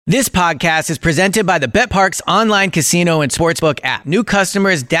This podcast is presented by the BetParx online casino and sportsbook app. New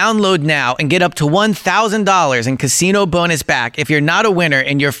customers download now and get up to $1,000 in casino bonus back if you're not a winner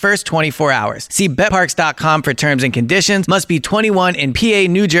in your first 24 hours. See BetParx.com for terms and conditions. Must be 21 in PA,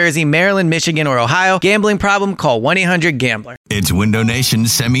 New Jersey, Maryland, Michigan, or Ohio. Gambling problem? Call 1-800-GAMBLER. It's Window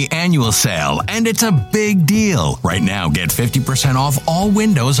Nation's semi-annual sale, and it's a big deal. Right now, get 50% off all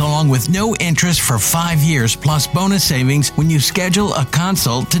windows along with no interest for 5 years plus bonus savings when you schedule a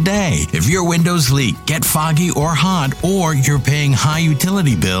consult today. If your windows leak, get foggy or hot, or you're paying high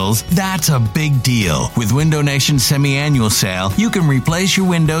utility bills, that's a big deal. With Window Nation's semi-annual sale, you can replace your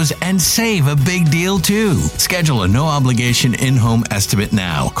windows and save a big deal too. Schedule a no-obligation in-home estimate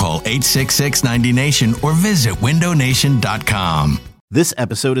now. Call 866-90NATION or visit windownation.com. This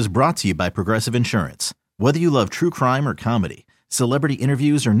episode is brought to you by Progressive Insurance. Whether you love true crime or comedy, celebrity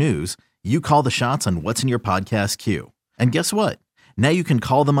interviews or news, you call the shots on what's in your podcast queue. And guess what? Now you can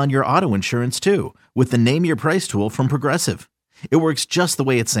call them on your auto insurance too with the Name Your Price tool from Progressive. It works just the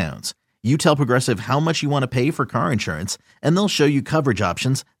way it sounds. You tell Progressive how much you want to pay for car insurance, and they'll show you coverage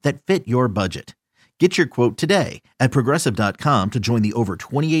options that fit your budget. Get your quote today at Progressive.com to join the over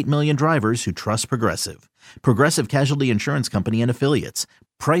 28 million drivers who trust Progressive. Progressive Casualty Insurance Company and Affiliates.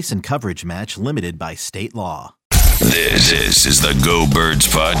 Price and coverage match limited by state law. This is the Go Birds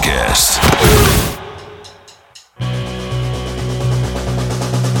Podcast.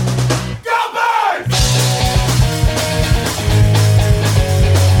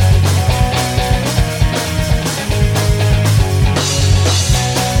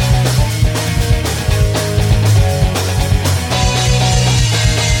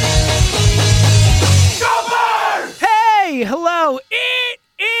 Hello, it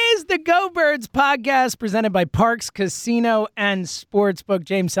is the Go Birds Podcast presented by Parx Casino and Sportsbook.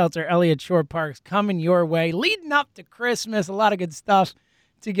 James Seltzer, Elliott Shore-Parks coming your way, leading up to Christmas. A lot of good stuff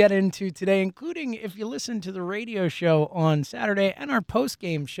to get into today, including if you listen to the radio show on Saturday and our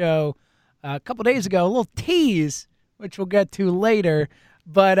post-game show a couple days ago, a little tease, which we'll get to later.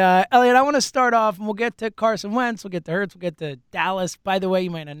 But, Elliot, I want to start off, and we'll get to Carson Wentz, we'll get to Hurts, we'll get to Dallas. By the way,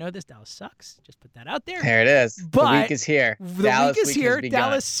 you might not know this, Dallas sucks. Just put that out there. There it is. But the week is here. The Dallas week is here. has begun.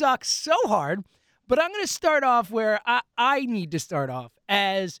 Dallas sucks so hard. But I'm going to start off where I need to start off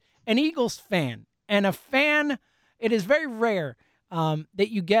as an Eagles fan. And a fan, it is very rare that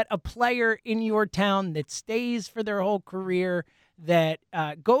you get a player in your town that stays for their whole career, that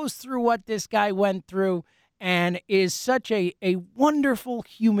goes through what this guy went through, and is such a wonderful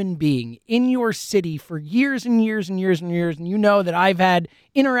human being in your city for years and years and years and years. And you know that I've had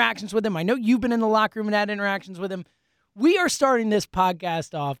interactions with him. I know you've been in the locker room and had interactions with him. We are starting this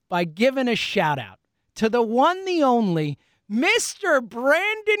podcast off by giving a shout out to the one, the only, Mr.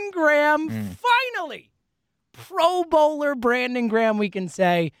 Brandon Graham. Finally, Pro Bowler Brandon Graham, we can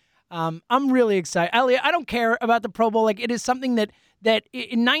say. I'm really excited. Elliot, I don't care about the Pro Bowl. Like, it is something that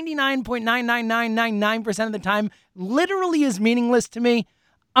in 99.99999% of the time literally is meaningless to me.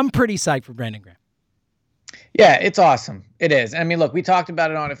 I'm pretty psyched for Brandon Graham. Yeah, it's awesome. It is. I mean, look, we talked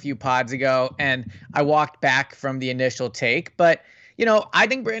about it on a few pods ago, and I walked back from the initial take. But, you know, I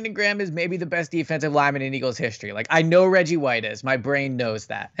think Brandon Graham is maybe the best defensive lineman in Eagles history. Like, I know Reggie White is. My brain knows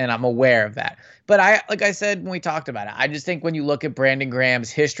that, and I'm aware of that. But like I said when we talked about it, I just think when you look at Brandon Graham's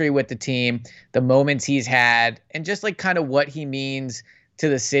history with the team, the moments he's had, and just like kind of what he means to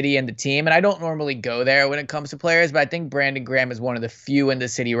the city and the team. And I don't normally go there when it comes to players, but I think Brandon Graham is one of the few in the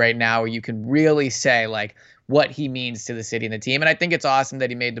city right now where you can really say like what he means to the city and the team. And I think it's awesome that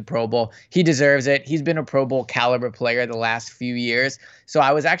he made the Pro Bowl. He deserves it. He's been a Pro Bowl caliber player the last few years. So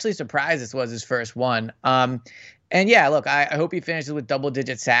I was actually surprised this was his first one. And yeah, look, I hope he finishes with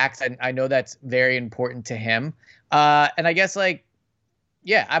double-digit sacks. And I know that's very important to him. And I guess like,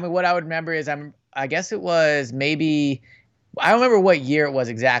 yeah, I mean, what I would remember is I guess it was maybe, I don't remember what year it was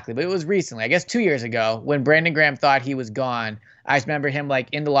exactly, but it was recently, I guess 2 years ago, when Brandon Graham thought he was gone. I just remember him like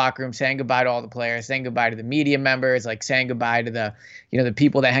in the locker room saying goodbye to all the players, saying goodbye to the media members, like saying goodbye to the, you know, the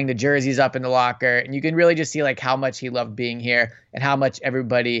people that hang the jerseys up in the locker. And you can really just see like how much he loved being here and how much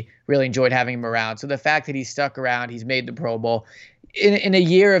everybody really enjoyed having him around. So the fact that he stuck around, he's made the Pro Bowl. In a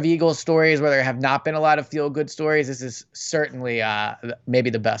year of Eagles stories where there have not been a lot of feel-good stories, this is certainly maybe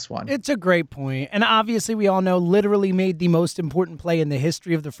the best one. It's a great point. And obviously we all know literally made the most important play in the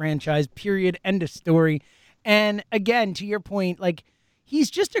history of the franchise, period, end of story. And again, to your point, like, he's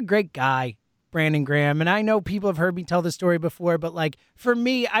just a great guy, Brandon Graham. And I know people have heard me tell the story before, but like for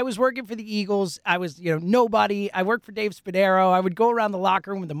me, I was working for the Eagles. I was, nobody. I worked for Dave Spadaro. I would go around the locker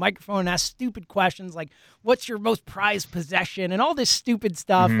room with a microphone and ask stupid questions like, what's your most prized possession and all this stupid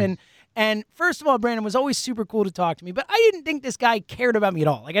stuff. Mm-hmm. And first of all, Brandon was always super cool to talk to me, but I didn't think this guy cared about me at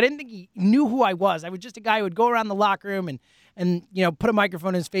all. Like, I didn't think he knew who I was. I was just a guy who would go around the locker room and put a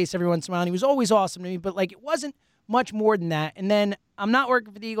microphone in his face every once in a while. And he was always awesome to me, but like, it wasn't much more than that. And then I'm not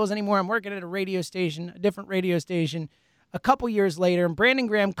working for the Eagles anymore. I'm working at a different radio station. A couple years later, and Brandon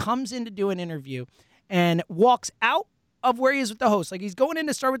Graham comes in to do an interview and walks out of where he is with the host. Like, he's going in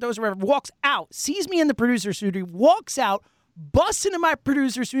to start with the host or whatever, walks out, sees me in the producer studio, walks out, busts into my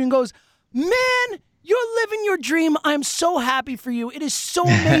producer studio and goes, "Man, you're living your dream. I'm so happy for you. It is so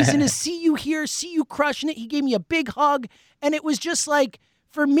amazing to see you here, see you crushing it." He gave me a big hug, and it was just like,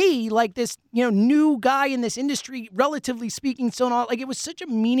 for me, like this, new guy in this industry, relatively speaking, so not, like, it was such a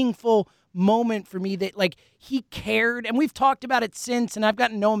meaningful moment for me that, like, he cared, and we've talked about it since, and I've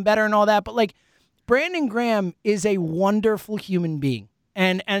gotten to know him better and all that, but, like, Brandon Graham is a wonderful human being,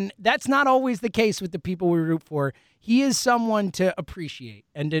 and that's not always the case with the people we root for. He is someone to appreciate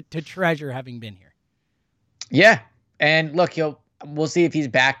and to treasure having been here. Yeah, and look, we'll see if he's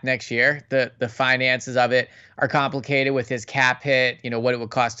back next year. The finances of it are complicated with his cap hit, what it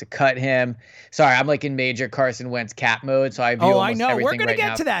would cost to cut him. Sorry, I'm like in major Carson Wentz cap mode, so I view I know. Everything We're going right to get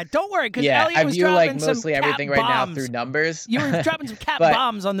now. to that. Don't worry, because Yeah, Elliot I was view dropping like mostly some everything cap right now bombs. through numbers. You were dropping some cap But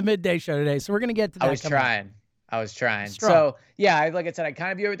bombs on the midday show today, so we're going to get to that. I was trying. Strong. So yeah, like I said, I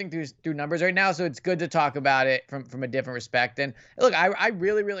kind of view everything through numbers right now. So it's good to talk about it from a different respect. And look, I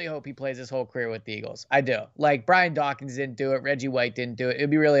really, really hope he plays his whole career with the Eagles. I do. Like, Brian Dawkins didn't do it. Reggie White didn't do it. It'd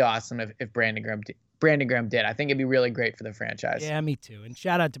be really awesome if Brandon Graham did. I think it'd be really great for the franchise. Yeah, me too. And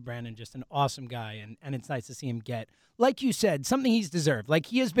shout out to Brandon, just an awesome guy. And it's nice to see him get, like you said, something he's deserved. Like,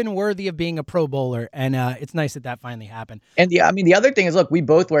 he has been worthy of being a Pro Bowler, and it's nice that finally happened. And the other thing is, look, we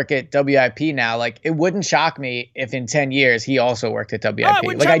both work at WIP now. Like, it wouldn't shock me if in 10 years he also worked at WIP. Oh, it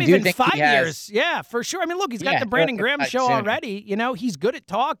wouldn't like, shock I me do if in think 5 he has, years. Yeah, for sure. I mean, look, he's got the Brandon Graham show already. He's good at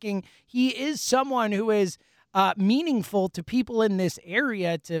talking. He is someone who is meaningful to people in this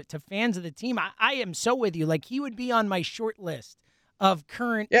area, to fans of the team. I am so with you. Like, he would be on my short list of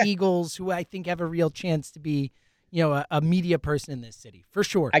current Eagles who I think have a real chance to be, a media person in this city, for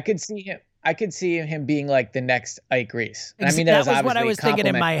sure. I could see him being like the next Ike Reese. And I mean, that was what I was thinking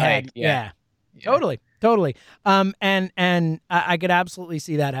in my head. Ike. Yeah. Totally. And I could absolutely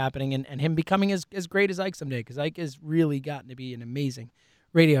see that happening and him becoming as great as Ike someday, because Ike has really gotten to be an amazing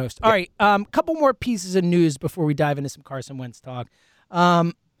radio host. All right, couple more pieces of news before we dive into some Carson Wentz talk.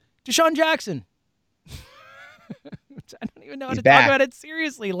 Deshaun Jackson. I don't even know how to talk about it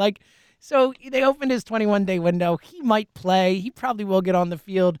seriously. Like, so they opened his 21-day window. He might play. He probably will get on the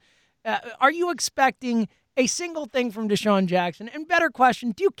field. Are you expecting a single thing from Deshaun Jackson? And better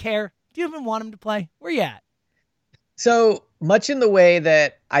question, do you care? Do you even want him to play? Where you at? So much in the way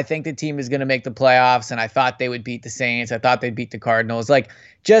that I think the team is going to make the playoffs, and I thought they would beat the Saints. I thought they'd beat the Cardinals. Like,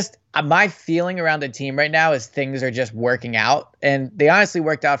 just my feeling around the team right now is things are just working out. And they honestly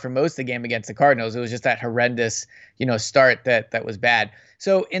worked out for most of the game against the Cardinals. It was just that horrendous, start that was bad.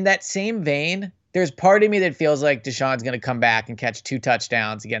 So in that same vein, there's part of me that feels like Deshaun's going to come back and catch 2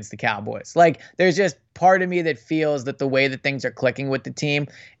 touchdowns against the Cowboys. Like, there's just part of me that feels that the way that things are clicking with the team,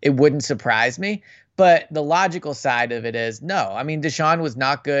 it wouldn't surprise me. But the logical side of it is, no. I mean, Deshaun was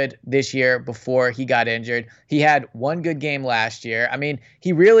not good this year before he got injured. He had one good game last year. I mean,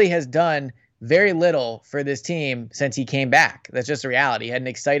 he really has done very little for this team since he came back. That's just a reality. He had an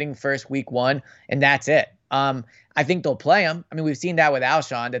exciting first week 1, and that's it. I think they'll play him. I mean, we've seen that with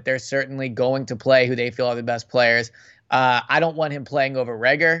Alshon, that they're certainly going to play who they feel are the best players. I don't want him playing over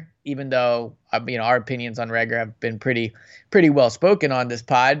Reagor, even though our opinions on Reagor have been pretty well spoken on this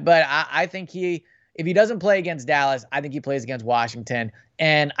pod. But I think if he doesn't play against Dallas, I think he plays against Washington,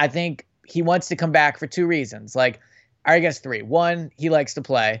 and I think he wants to come back for 2 reasons. Like, I guess 3. 1, he likes to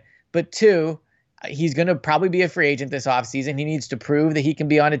play, but 2, he's going to probably be a free agent this offseason. He needs to prove that he can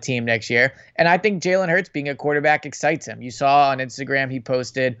be on a team next year. And I think Jalen Hurts being a quarterback excites him. You saw on Instagram, he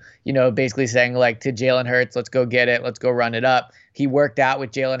posted, basically saying, like, to Jalen Hurts, let's go get it. Let's go run it up. He worked out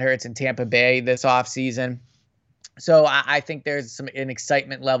with Jalen Hurts in Tampa Bay this offseason. So I think there's an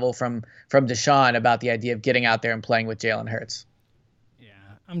excitement level from Deshaun about the idea of getting out there and playing with Jalen Hurts. Yeah,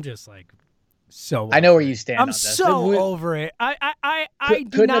 I'm just like, so I know where you stand on I'm this. so over it. I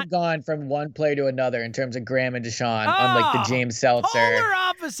couldn't have gone from one player to another in terms of Graham and Deshaun on like the James Seltzer polar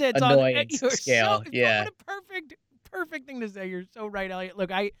opposites annoyance scale. Yeah. What a perfect thing to say. You're so right, Elliot.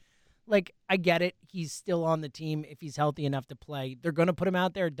 Look, I get it. He's still on the team. If he's healthy enough to play, they're going to put him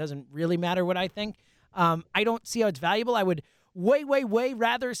out there. It doesn't really matter what I think. I don't see how it's valuable. I would way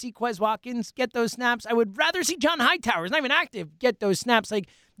rather see Quez Watkins get those snaps. I would rather see John Hightower, who's not even active, get those snaps. Like,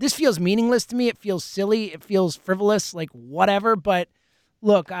 this feels meaningless to me. It feels silly. It feels frivolous, like whatever. But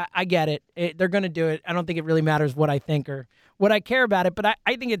look, I get it. They're going to do it. I don't think it really matters what I think or what I care about it, but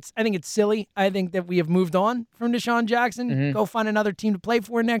I think it's silly. I think that we have moved on from Deshaun Jackson. Go find another team to play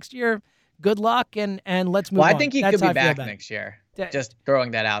for next year. Good luck, and let's move on. Well, I think he could be back next year. Just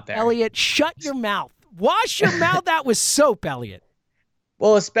throwing that out there. Elliot, shut your mouth. Wash your mouth out with soap, Elliot.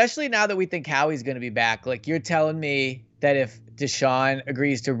 Well, especially now that we think Howie's going to be back. Like, you're telling me that if Deshaun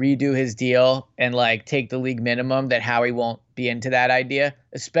agrees to redo his deal and, like, take the league minimum, that Howie won't be into that idea,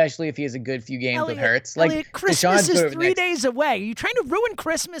 especially if he has a good few games with Hurts. Like, Elliot, Christmas is 3 days away. Are you trying to ruin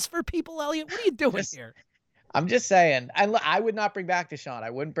Christmas for people, Elliot? What are you doing here? I'm just saying. I would not bring back Deshaun. I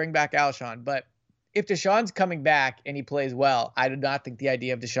wouldn't bring back Alshon. But if Deshaun's coming back and he plays well, I do not think the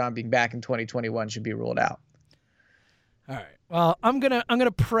idea of Deshaun being back in 2021 should be ruled out. All right. Well, I'm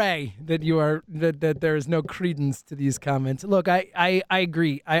gonna pray that that there is no credence to these comments. Look, I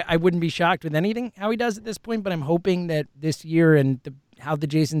agree. I wouldn't be shocked with anything how he does at this point, but I'm hoping that this year and how the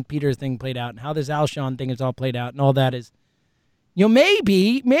Jason Peters thing played out and how this Alshon thing is all played out and all that is,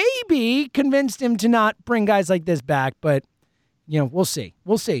 maybe convinced him to not bring guys like this back, but we'll see.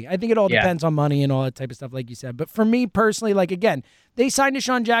 We'll see. I think it all depends on money and all that type of stuff, like you said. But for me personally, like, again, they signed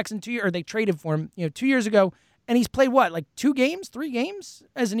Deshaun Jackson they traded for him, 2 years ago. And he's played what, like 2 games, 3 games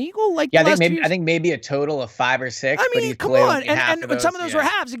as an Eagle? Like, I think maybe a total of 5 or 6. I mean, but he's come played on, and some of those were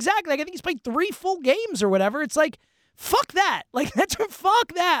halves, exactly. Like, I think he's played 3 full games or whatever. It's like, fuck that. Like,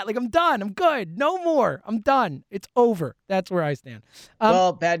 fuck that. Like, I'm done. I'm good. No more. I'm done. It's over. That's where I stand.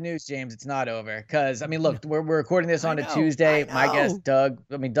 Well, bad news, James. It's not over. Because, I mean, look, we're recording this on a Tuesday. My guest, Doug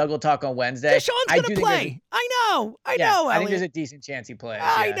will talk on Wednesday. Deshaun's going to play. I know. I think there's a decent chance he plays.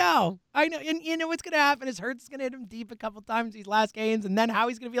 I know. And you know what's going to happen is Hurts is going to hit him deep a couple times these last games. And then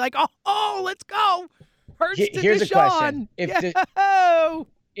Howie's going to be like, oh, let's go. Hurts to Here's Deshaun. A question.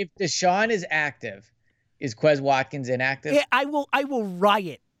 If Deshaun is active, is Quez Watkins inactive? Yeah, I will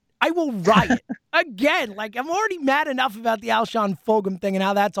riot. I will riot. Again, like, I'm already mad enough about the Alshon Fulgham thing and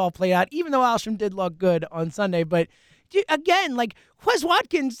how that's all played out, even though Alshon did look good on Sunday. But, again, like, Quez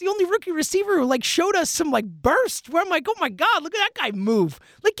Watkins, the only rookie receiver who, like, showed us some, like, burst where I'm like, oh, my God, look at that guy move.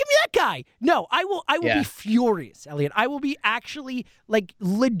 Like, give me that guy. No, I will be furious, Elliot. I will be actually, like,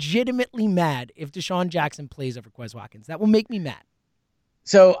 legitimately mad if Deshaun Jackson plays over Quez Watkins. That will make me mad.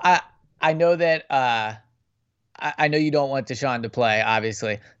 So, I know that I know you don't want Deshaun to play,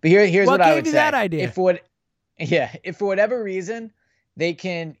 obviously, but here's what I would say. What gave you that idea? If for whatever reason they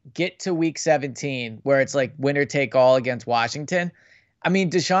can get to week 17 where it's like winner take all against Washington, I mean,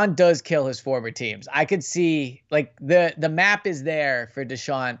 Deshaun does kill his former teams. I could see, like, the map is there for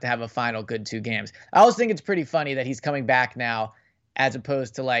Deshaun to have a final good 2 games. I also think it's pretty funny that he's coming back now, as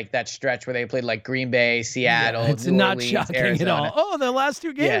opposed to, like, that stretch where they played, like, Green Bay, Seattle, it's New not Orleans, shocking Arizona. at all. Oh, the last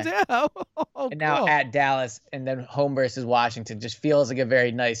 2 games, yeah. And now at Dallas, and then home versus Washington. Just feels like a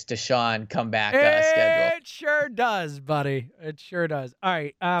very nice Deshaun comeback schedule. It sure does, buddy. It sure does. All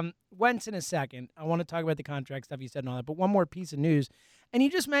right, Wentz in a second. I want to talk about the contract stuff you said and all that, but one more piece of news. And you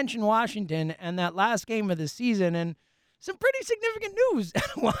just mentioned Washington and that last game of the season, and some pretty significant news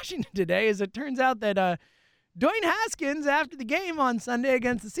out of Washington today, as it turns out that Dwayne Haskins, after the game on Sunday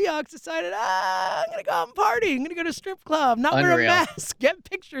against the Seahawks, decided, I'm going to go out and party. I'm going to go to a strip club, not wear a mask, get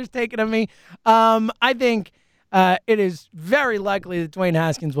pictures taken of me. I think it is very likely that Dwayne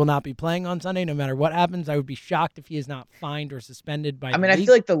Haskins will not be playing on Sunday, no matter what happens. I would be shocked if he is not fined or suspended by the league. I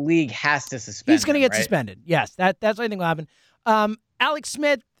feel like the league has to suspend him. He's going to get suspended. Yes, that's what I think will happen. Alex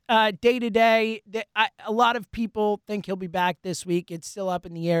Smith, day-to-day, a lot of people think he'll be back this week. It's still up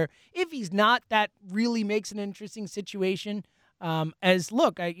in the air. If he's not, that really makes an interesting situation. We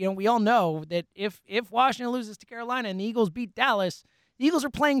all know that if Washington loses to Carolina and the Eagles beat Dallas, the Eagles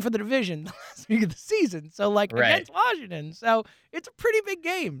are playing for the division the last week of the season, so against Washington. So it's a pretty big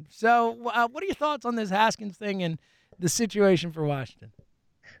game. So what are your thoughts on this Haskins thing and the situation for Washington?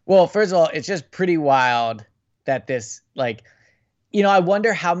 Well, first of all, it's just pretty wild that this, I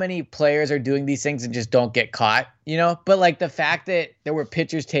wonder how many players are doing these things and just don't get caught, But, like, the fact that there were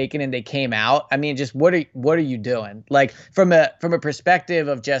pictures taken and they came out, I mean, just what are you doing? Like, from a perspective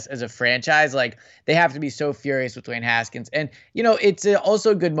of just as a franchise, like, they have to be so furious with Dwayne Haskins. And, it's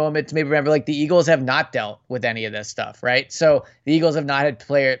also a good moment to maybe remember, like, the Eagles have not dealt with any of this stuff, right? So the Eagles have not had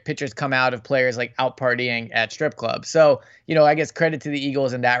pictures come out of players, like, out partying at strip clubs. So, I guess credit to the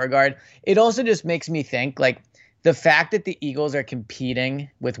Eagles in that regard. It also just makes me think, like, the fact that the Eagles are competing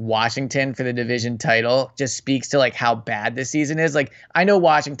with Washington for the division title just speaks to, like, how bad this season is. Like, I know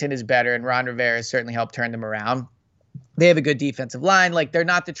Washington is better, and Ron Rivera has certainly helped turn them around. They have a good defensive line. Like, they're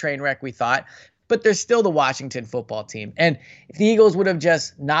not the train wreck we thought. but they're still the Washington football team. And if the Eagles would have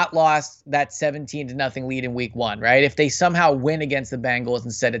just not lost that 17-0 lead in week 1, right? If they somehow win against the Bengals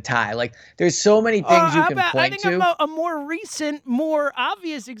instead of tie, like there's so many things you can point to. I think a more recent, more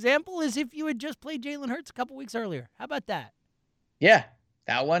obvious example is if you had just played Jalen Hurts a couple weeks earlier. How about that? Yeah.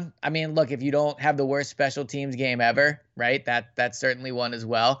 That one. I mean, look, if you don't have the worst special teams game ever, right? That's certainly one as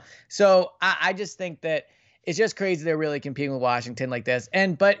well. So I just think that it's just crazy they're really competing with Washington like this.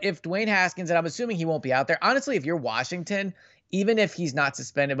 But if Dwayne Haskins, and I'm assuming he won't be out there, honestly, if you're Washington, even if he's not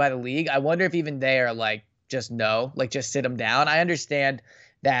suspended by the league, I wonder if even they are like, just sit him down. I understand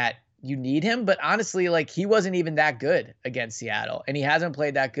that you need him, but honestly, like he wasn't even that good against Seattle, and he hasn't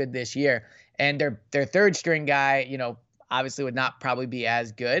played that good this year. And their third string guy, obviously would not probably be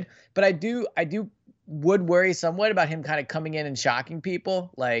as good, but I would worry somewhat about him kind of coming in and shocking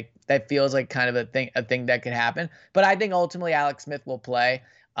people. Like that feels like kind of a thing that could happen. But I think ultimately Alex Smith will play.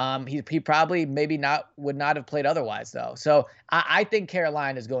 He probably would not have played otherwise though. So I think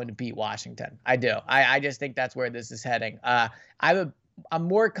Carolina is going to beat Washington. I do. I just think that's where this is heading. I'm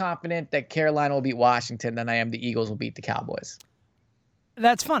more confident that Carolina will beat Washington than I am the Eagles will beat the Cowboys.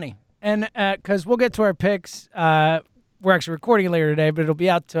 That's funny. And because we'll get to our picks. We're actually recording it later today, but it'll be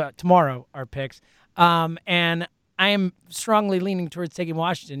out tomorrow, our picks. And I am strongly leaning towards taking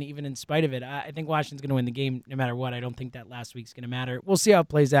Washington, even in spite of it. I think Washington's going to win the game no matter what. I don't think that last week's going to matter. We'll see how it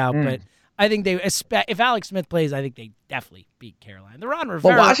plays out, but I think if Alex Smith plays, I think they definitely beat Carolina. The Ron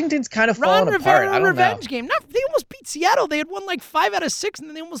Rivera. Well, Washington's kind of falling apart. I don't revenge know. game. They almost beat Seattle. They had won like 5 out of 6, and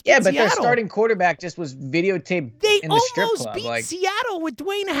then they almost beat Seattle. Seattle. Their starting quarterback just was videotaped in the strip club. They almost beat Seattle with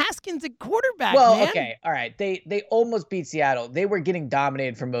Dwayne Haskins at quarterback, Well, man. okay, all right. They almost beat Seattle. They were getting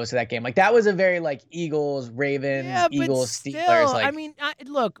dominated for most of that game. Like that was a very like Eagles, Ravens, Eagles, still, Steelers. Like, I mean,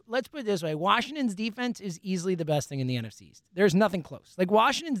 look, let's put it this way. Washington's defense is easily the best thing in the NFC East. There's nothing close. Like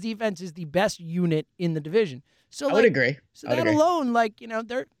Washington's defense is the best unit in the division. So I would agree. So that alone, I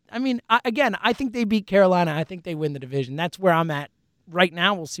think they beat Carolina. I think they win the division. That's where I'm at right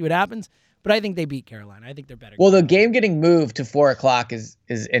now. We'll see what happens. But I think they beat Carolina. I think they're better. Well, the game getting moved to 4:00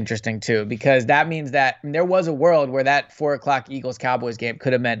 is interesting too, because that means that there was a world where that 4:00 Eagles-Cowboys game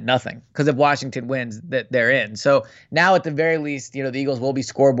could have meant nothing because if Washington wins, that they're in. So now at the very least, the Eagles will be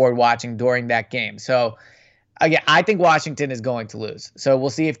scoreboard watching during that game. So again, I think Washington is going to lose. So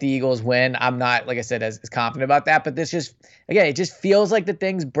we'll see if the Eagles win. I'm not, like I said, as confident about that. But it just feels like the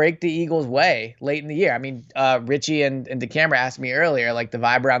things break the Eagles' way late in the year. I mean, Richie and DeCamera asked me earlier, like the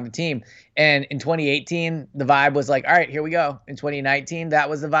vibe around the team. And in 2018, the vibe was like, all right, here we go. In 2019, that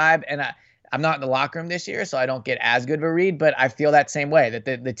was the vibe. And I'm not in the locker room this year, so I don't get as good of a read. But I feel that same way, that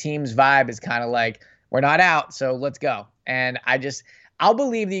the team's vibe is kind of like, we're not out, so let's go. And I'll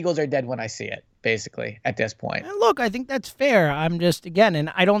believe the Eagles are dead when I see it. Basically, at this point. And look, I think that's fair. I'm just, again,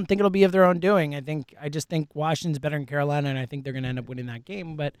 and I don't think it'll be of their own doing. I just think Washington's better than Carolina, and I think they're going to end up winning that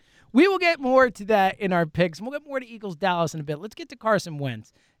game. But we will get more to that in our picks. And we'll get more to Eagles-Dallas in a bit. Let's get to Carson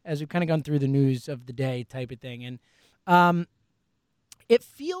Wentz, as we've kind of gone through the news of the day type of thing. And it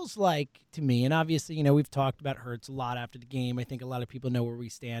feels like, to me, and obviously, we've talked about Hurts a lot after the game. I think a lot of people know where we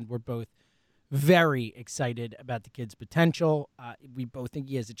stand. We're both very excited about the kid's potential. We both think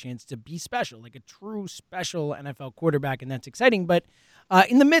he has a chance to be special, like a true special NFL quarterback, and that's exciting. But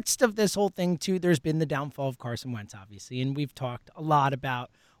in the midst of this whole thing, too, there's been the downfall of Carson Wentz, obviously, and we've talked a lot about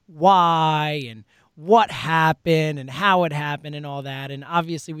why and what happened and how it happened and all that. And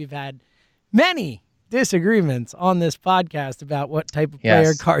obviously, we've had many disagreements on this podcast about what type of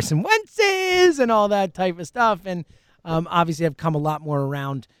player Carson Wentz is and all that type of stuff. And obviously, I've come a lot more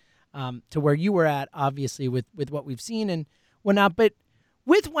around to where you were at, obviously, with what we've seen and whatnot. But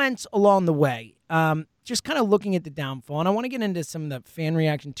with Wentz along the way, just kind of looking at the downfall, and I want to get into some of the fan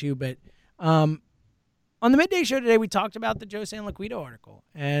reaction too, but on the Midday Show today, we talked about the Joe San Liquido article.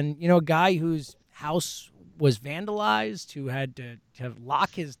 And, a guy whose house was vandalized, who had to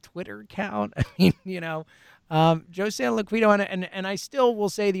lock his Twitter account. I mean, Joe San Liquido, and I still will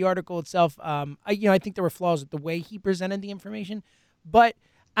say the article itself, I think there were flaws with the way he presented the information, but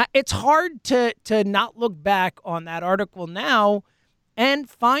it's hard to not look back on that article now and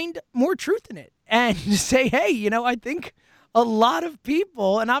find more truth in it and say, hey, I think a lot of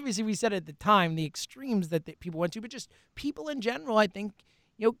people, and obviously we said at the time the extremes that people went to, but just people in general, I think,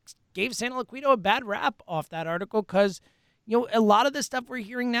 gave San Liquido a bad rap off that article because, a lot of the stuff we're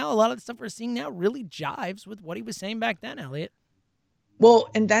hearing now, a lot of the stuff we're seeing now really jives with what he was saying back then, Elliot. Well,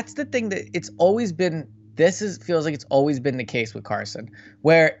 and that's the thing that feels like it's always been the case with Carson,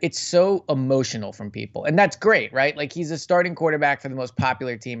 where it's so emotional from people. And that's great, right? Like he's a starting quarterback for the most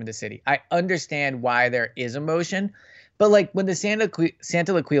popular team in the city. I understand why there is emotion, But like when the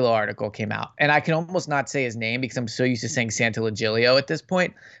Sant'Aquila article came out, and I can almost not say his name because I'm so used to saying Sant'Agilio at this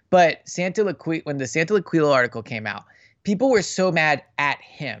point. But when the Sant'Aquila article came out, people were so mad at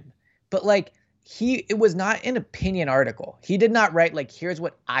him. But like it was not an opinion article. He did not write like, here's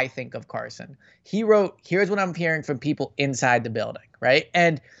what I think of Carson. He wrote, here's what I'm hearing from people inside the building, right?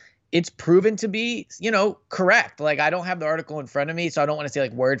 And it's proven to be, correct. Like, I don't have the article in front of me, so I don't want to say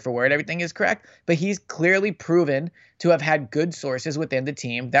like word for word everything is correct, but he's clearly proven to have had good sources within the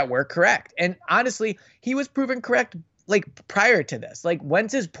team that were correct. And honestly, he was proven correct like prior to this. Like,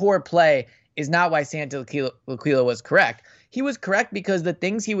 Wentz's poor play is not why Sant'Aquila was correct. He was correct because the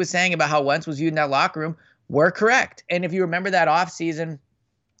things he was saying about how Wentz was viewed in that locker room were correct. And if you remember that offseason,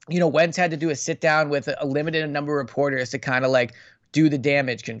 Wentz had to do a sit down with a limited number of reporters to kind of like do the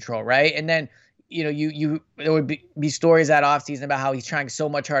damage control, right? And then, there would be stories that offseason about how he's trying so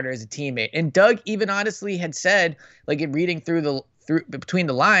much harder as a teammate. And Doug even honestly had said, like, in reading through between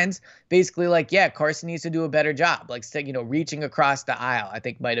the lines, basically like, yeah, Carson needs to do a better job, like, reaching across the aisle, I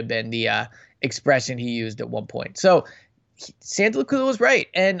think might have been the expression he used at one point. So Sant'Aquila was right.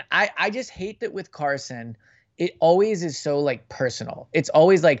 And I just hate that with Carson, it always is so like personal. It's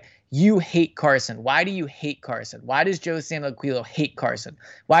always like, you hate Carson. Why do you hate Carson? Why does Joe Sant'Aquila hate Carson?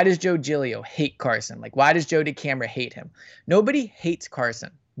 Why does Joe Giglio hate Carson? Like, why does Joe DeCamara hate him? Nobody hates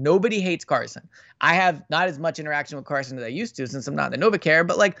Carson. Nobody hates Carson. I have not as much interaction with Carson as I used to since I'm not in the NovaCare,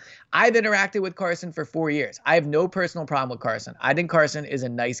 but like, I've interacted with Carson for 4 years. I have no personal problem with Carson. I think Carson is a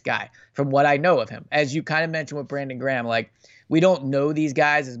nice guy from what I know of him. As you kind of mentioned with Brandon Graham, like, we don't know these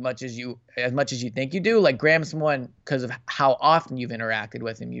guys as much as you think you do. Like, Graham's one because of how often you've interacted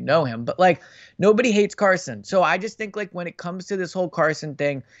with him, you know him. But like, nobody hates Carson. So I just think like when it comes to this whole Carson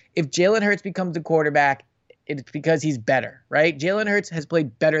thing, if Jalen Hurts becomes the quarterback, it's because he's better, right? Jalen Hurts has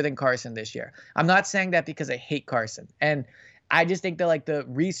played better than Carson this year. I'm not saying that because I hate Carson. And I just think that like the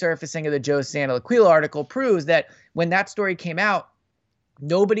resurfacing of the Joe Sant'Aquila article proves that when that story came out,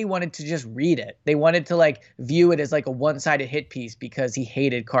 nobody wanted to just read it. They wanted to like view it as like a one-sided hit piece because he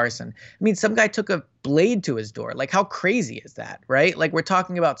hated Carson. I mean, some guy took a blade to his door. Like, how crazy is that, right? Like, we're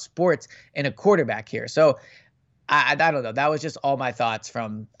talking about sports and a quarterback here. So I don't know. That was just all my thoughts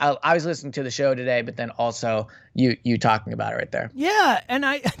from I was listening to the show today, but then also you talking about it right there. Yeah, and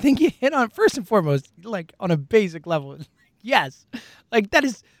I think you hit on, first and foremost, like on a basic level. Yes, like that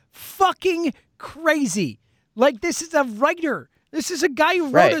is fucking crazy. Like, this is a writer. This is a guy who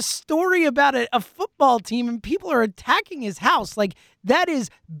wrote a story about a football team and people are attacking his house. Like, that is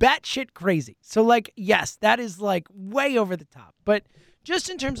batshit crazy. So, like, yes, that is like way over the top. But just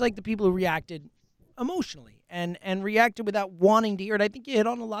in terms of like the people who reacted emotionally and reacted without wanting to hear it, I think you hit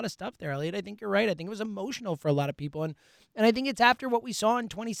on a lot of stuff there, Elliot. I think you're right. I think it was emotional for a lot of people. And I think it's after what we saw in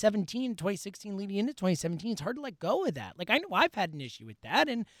 2017, 2016 leading into 2017, it's hard to let go of that. Like, I know I've had an issue with that.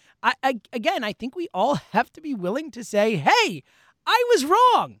 And I think we all have to be willing to say, hey, I was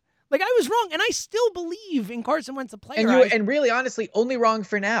wrong. Like, I was wrong, and I still believe in Carson Wentz, a player. And really, honestly, only wrong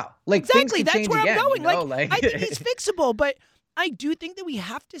for now. Like, exactly, that's where again, I'm going. Like, I think he's fixable, but I do think that we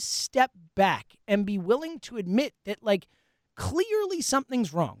have to step back and be willing to admit that, like, clearly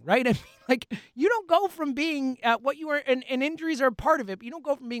something's wrong, right? I mean, like, you don't go from being what you were, and injuries are a part of it, but you don't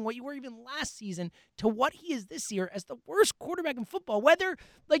go from being what you were even last season to what he is this year as the worst quarterback in football, whether,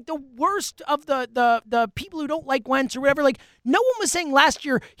 like, the worst of the people who don't like Wentz or whatever. Like, no one was saying last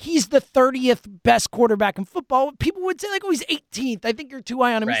year he's the 30th best quarterback in football. People would say, like, oh, he's 18th. I think you're too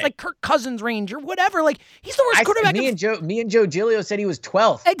high on him. Right. He's like Kirk Cousins range or whatever. Like, he's the worst quarterback. Me and Joe Giglio said he was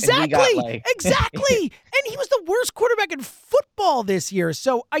 12th. Exactly. Exactly. And he was the worst quarterback in football this year.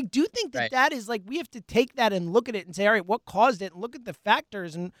 So I do think that that is, like, we have to take that and look at it and say, all right, what caused it, and look at the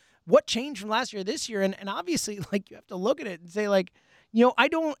factors and what changed from last year to this year. And obviously, like, you have to look at it and say, like, I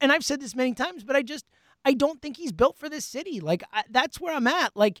don't, and I've said this many times, but I don't think he's built for this city. Like, that's where I'm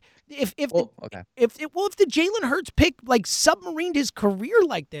at. Like, if the Jalen Hurts pick, like, submarined his career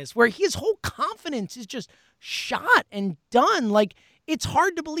like this, where his whole confidence is just shot and done, like, it's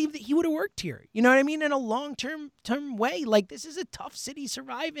hard to believe that he would have worked here. You know what I mean? In a long-term way. Like, this is a tough city to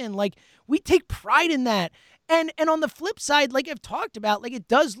survive in. Like, we take pride in that. And on the flip side, like I've talked about, like, it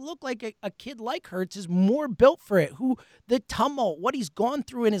does look like a kid like Hurts is more built for it. Who, the tumult, what he's gone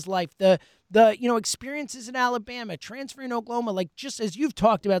through in his life, the experiences in Alabama, transferring to Oklahoma, like, just as you've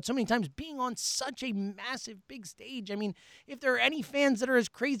talked about so many times, being on such a massive, big stage. I mean, if there are any fans that are as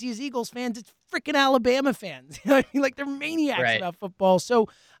crazy as Eagles fans, it's freaking Alabama fans. You know what I mean? Like, they're maniacs about football. So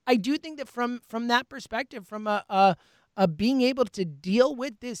I do think that from that perspective, from a being able to deal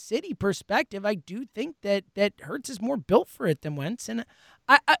with this city perspective, I do think that Hurts is more built for it than Wentz. And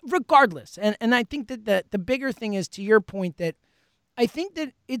regardless, and I think that the bigger thing is, to your point, that I think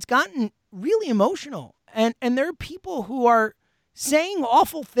that it's gotten really emotional, and there are people who are saying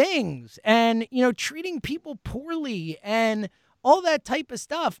awful things and, treating people poorly and all that type of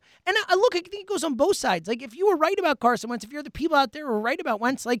stuff. And I think it goes on both sides. Like, if you were right about Carson Wentz, if you're the people out there who are right about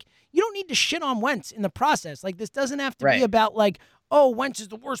Wentz, like, you don't need to shit on Wentz in the process. Like, this doesn't have to be about, like, oh, Wentz is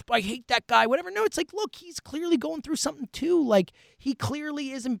the worst, I hate that guy, whatever. No, it's like, look, he's clearly going through something too. Like, he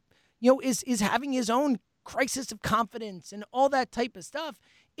clearly isn't, is having his own crisis of confidence and all that type of stuff.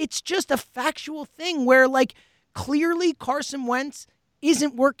 It's just a factual thing where, like, clearly Carson Wentz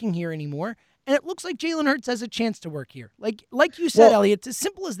isn't working here anymore, and it looks like Jalen Hurts has a chance to work here. Like you said, Elliot, it's as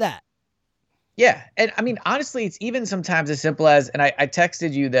simple as that. Yeah, and I mean, honestly, it's even sometimes as simple as, and I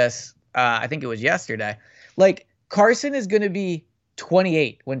texted you this, I think it was yesterday, like, Carson is going to be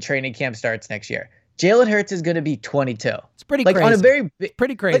 28 when training camp starts next year. Jalen Hurts is going to be 22. It's pretty crazy. On a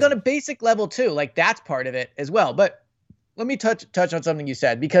pretty crazy. Like, on a basic level too. Like, that's part of it as well. But let me touch on something you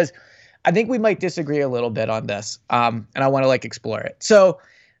said, because I think we might disagree a little bit on this, and I want to, like, explore it. So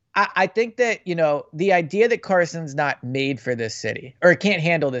I think that, the idea that Carson's not made for this city, or can't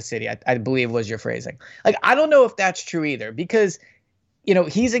handle this city, I believe was your phrasing. Like, I don't know if that's true either, because,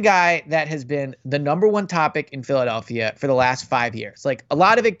 he's a guy that has been the number one topic in Philadelphia for the last 5 years. Like, a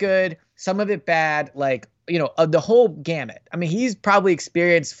lot of it good, some of it bad, like, the whole gamut. I mean, he's probably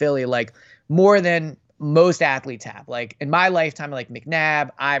experienced Philly, like, more than most athletes have. Like, in my lifetime, like McNabb,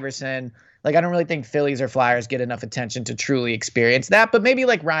 Iverson, like, I don't really think Phillies or Flyers get enough attention to truly experience that, but maybe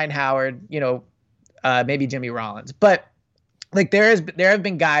like Ryan Howard, maybe Jimmy Rollins. But like, there have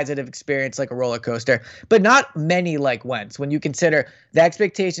been guys that have experienced like a roller coaster, but not many like Wentz, when you consider the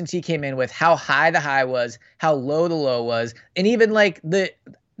expectations he came in with, how high the high was, how low the low was, and even like the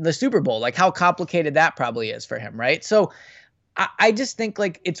Super Bowl, like how complicated that probably is for him, right? So I just think,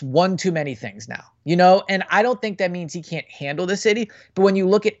 like, it's one too many things now, and I don't think that means he can't handle the city. But when you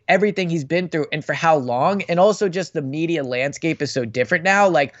look at everything he's been through and for how long, and also just the media landscape is so different now,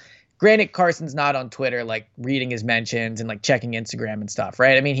 like, granted, Carson's not on Twitter, like, reading his mentions and like checking Instagram and stuff,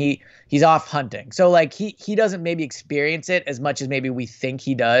 right? I mean, he's off hunting. So like, he doesn't maybe experience it as much as maybe we think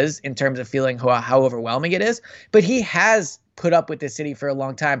he does in terms of feeling how overwhelming it is. But he has put up with this city for a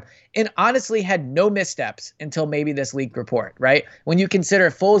long time, and honestly had no missteps until maybe this leaked report, right? When you consider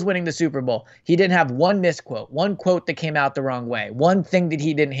Foles winning the Super Bowl, he didn't have one misquote, one quote that came out the wrong way, one thing that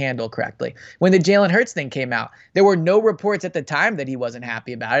he didn't handle correctly. When the Jalen Hurts thing came out, there were no reports at the time that he wasn't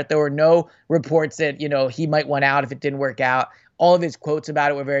happy about it. There were no reports that, he might want out if it didn't work out. All of his quotes about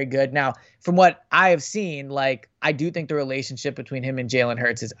it were very good. Now, from what I have seen, like, I do think the relationship between him and Jalen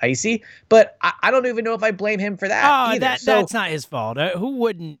Hurts is icy, but I don't even know if I blame him for that either. That's not his fault. Who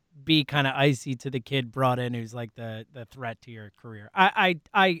wouldn't be kind of icy to the kid brought in who's like the threat to your career? I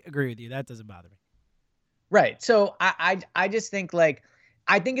agree with you. That doesn't bother me. Right. So I just think, like,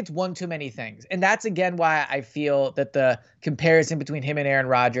 I think it's one too many things. And that's, again, why I feel that the comparison between him and Aaron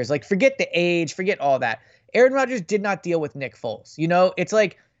Rodgers, like, forget the age, forget all that. Aaron Rodgers did not deal with Nick Foles.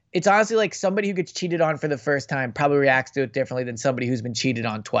 It's honestly like somebody who gets cheated on for the first time probably reacts to it differently than somebody who's been cheated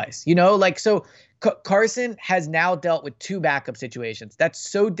on twice. So Carson has now dealt with two backup situations. That's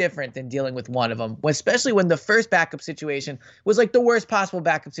so different than dealing with one of them, especially when the first backup situation was like the worst possible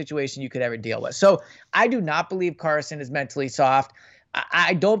backup situation you could ever deal with. So I do not believe Carson is mentally soft.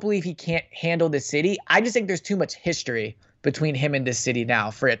 I don't believe he can't handle the city. I just think there's too much history between him and this city now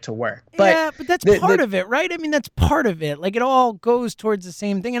for it to work. But that's part of it, right? I mean, that's part of it. Like, it all goes towards the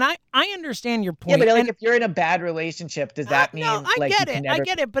same thing. And I understand your point. Yeah, but like, if you're in a bad relationship, does that mean I like get it. I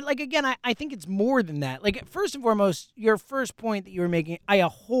get it. But like, again, I think it's more than that. Like, first and foremost, your first point that you were making, I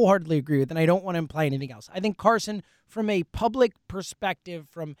wholeheartedly agree with, and I don't want to imply anything else. I think Carson, from a public perspective,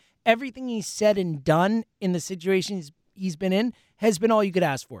 from everything he's said and done in the situations he's been in, has been all you could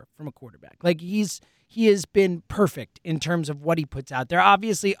ask for from a quarterback. Like, he has been perfect in terms of what he puts out there.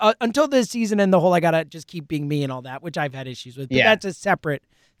 Obviously, until this season and the whole I got to just keep being me and all that, which I've had issues with. But that's a separate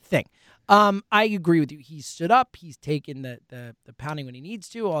thing. I agree with you. He's stood up. He's taken the pounding when he needs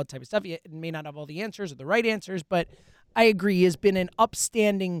to, all that type of stuff. He may not have all the answers or the right answers, but I agree. He has been an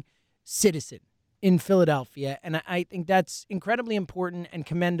upstanding citizen in Philadelphia, and I think that's incredibly important and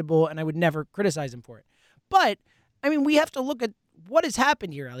commendable, and I would never criticize him for it. But, I mean, we have to look at what has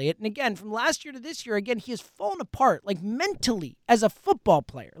happened here, Elliot. And again, from last year to this year, again, he has fallen apart, like, mentally as a football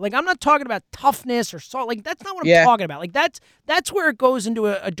player. Like, I'm not talking about toughness or salt. Like, that's not what I'm talking about. Like, that's where it goes into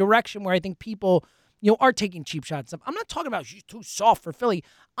a direction where I think people are taking cheap shots. I'm not talking about he's too soft for Philly.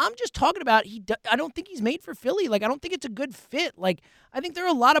 I'm just talking about I don't think he's made for Philly. Like, I don't think it's a good fit. Like, I think there are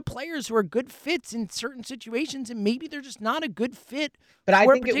a lot of players who are good fits in certain situations, and maybe they're just not a good fit. But I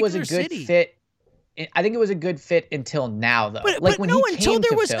for think it was a good city. fit. I think it was a good fit until now, though. But like when no, he came to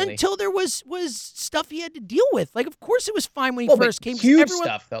Philly, until there was stuff he had to deal with. Like, of course it was fine when he first came. Huge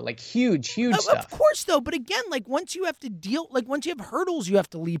stuff, though. Like huge stuff. Of course, though. But again, like once you have to once you have hurdles you have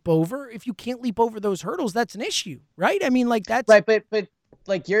to leap over. If you can't leap over those hurdles, that's an issue, right? I mean, like that's right. But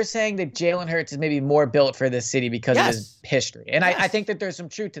like you're saying that Jalen Hurts is maybe more built for this city because of his history, and I think that there's some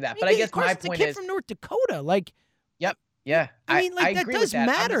truth to that. But I guess my point is, is, from North Dakota, like. Yep. Yeah, I mean, like, that does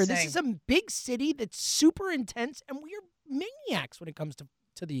matter. This is a big city that's super intense, and we're maniacs when it comes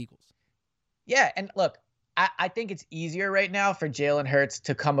to the Eagles. Yeah, and look, I think it's easier right now for Jalen Hurts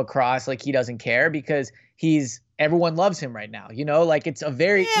to come across like he doesn't care because everyone loves him right now. Like it's a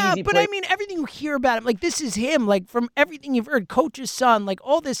very easy but place. I mean, everything you hear about him, like this is him, like from everything you've heard, coach's son, like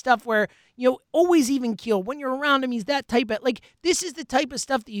all this stuff where, always even keel. When you're around him, he's that type of, like, this is the type of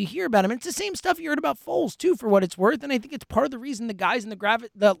stuff that you hear about him. And it's the same stuff you heard about Foles, too, for what it's worth. And I think it's part of the reason the guys in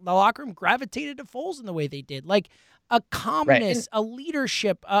the locker room gravitated to Foles in the way they did. Like a calmness, a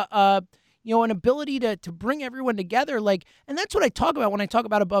leadership, an ability to bring everyone together. Like, and that's what I talk about when I talk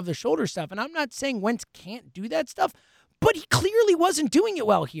about above the shoulder stuff. And I'm not saying Wentz can't do that stuff, but he clearly wasn't doing it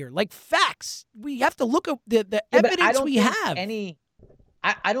well here. Like, facts. We have to look at the evidence we have.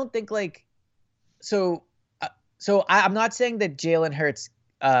 I don't think like, so I'm not saying that Jalen Hurts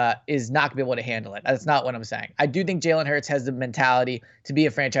is not going to be able to handle it. That's not what I'm saying. I do think Jalen Hurts has the mentality to be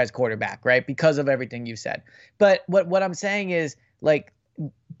a franchise quarterback, right? Because of everything you said. But what I'm saying is, like,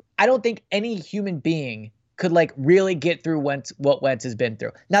 I don't think any human being could like really get through what Wentz has been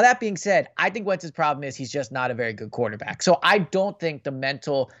through. Now, that being said, I think Wentz's problem is he's just not a very good quarterback. So I don't think the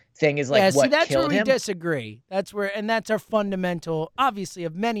mental thing is like what that's killed where we him. Disagree. That's our fundamental, obviously,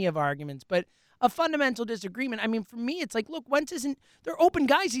 of many of our arguments, but a fundamental disagreement. I mean, for me, it's like, look, Wentz they're open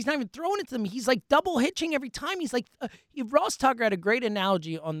guys. He's not even throwing it to them. He's like double hitching every time. He's like, Ross Tucker had a great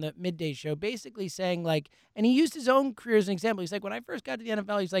analogy on the midday show, basically saying like, and he used his own career as an example. He's like, when I first got to the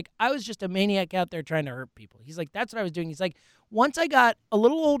NFL, he's like, I was just a maniac out there trying to hurt people. He's like, that's what I was doing. He's like, once I got a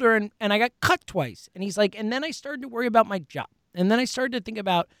little older and I got cut twice. And he's like, and then I started to worry about my job. And then I started to think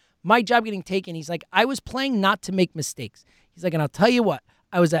about my job getting taken. He's like, I was playing not to make mistakes. He's like, and I'll tell you what,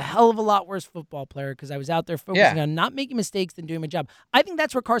 I was a hell of a lot worse football player because I was out there focusing on not making mistakes than doing my job. I think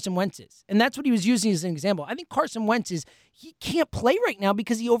that's where Carson Wentz is. And that's what he was using as an example. I think Carson Wentz he can't play right now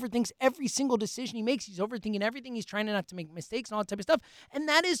because he overthinks every single decision he makes. He's overthinking everything. He's trying not to make mistakes and all that type of stuff. And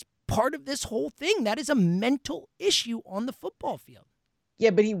that is part of this whole thing. That is a mental issue on the football field. Yeah,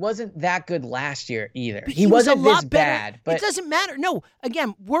 but he wasn't that good last year either. But he wasn't this bad. But it doesn't matter. No,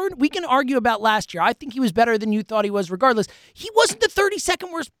 again, we can argue about last year. I think he was better than you thought he was regardless. He wasn't the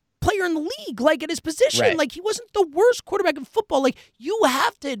 32nd worst player in the league, like at his position. Right. Like he wasn't the worst quarterback in football. Like you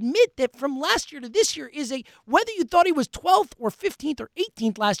have to admit that from last year to this year is whether you thought he was 12th or 15th or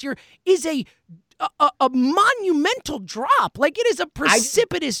 18th last year is a monumental drop. Like it is a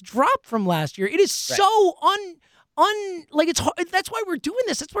precipitous drop from last year. It is so like it's hard. That's why we're doing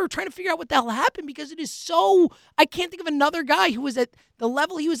this. That's why we're trying to figure out what the hell happened because it is so. I can't think of another guy who was at the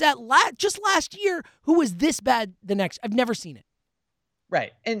level he was at just last year who was this bad the next. I've never seen it.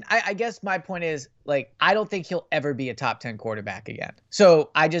 Right. And I guess my point is, like, I don't think he'll ever be a top 10 quarterback again. So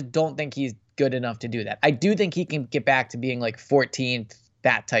I just don't think he's good enough to do that. I do think he can get back to being like 14th,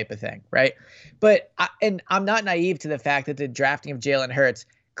 that type of thing. Right. But I'm not naive to the fact that the drafting of Jalen Hurts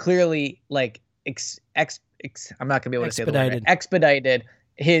clearly like I'm not gonna be able to say the word. Expedited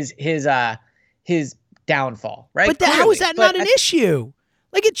his downfall, right? But how is that not an issue?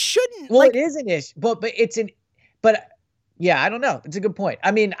 Like it shouldn't. Well, it is an issue, but yeah, I don't know. It's a good point.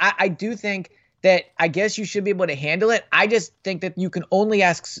 I mean, I do think that I guess you should be able to handle it. I just think that you can only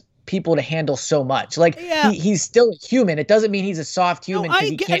ask people to handle so much. Like he's still a human. It doesn't mean he's a soft human because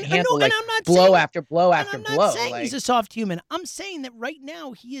he can't handle blow after blow after blow. I'm not saying he's a soft human. I'm saying that right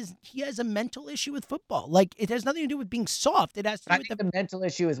now he has a mental issue with football. Like it has nothing to do with being soft. It has to do with the mental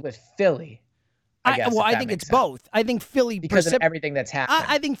issue is with Philly. I think it's both. I think Philly because of everything that's happened.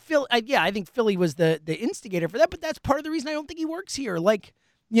 I think Philly was the instigator for that, but that's part of the reason I don't think he works here. Like,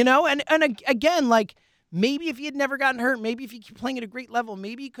 and again, like maybe if he had never gotten hurt, maybe if he kept playing at a great level,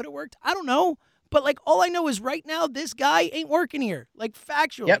 maybe he could have worked. I don't know. But like all I know is right now this guy ain't working here. Like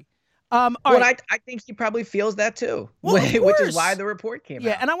factually. Yep. Right. I think he probably feels that too. Well, which is why the report came out.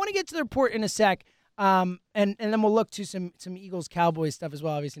 Yeah, and I want to get to the report in a sec. And then we'll look to some Eagles Cowboys stuff as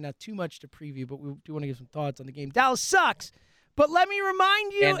well. Obviously, not too much to preview, but we do want to give some thoughts on the game. Dallas sucks, But let me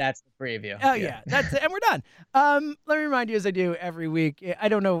remind you. And that's the preview. Oh, yeah. That's it. And we're done. Let me remind you, as I do every week, I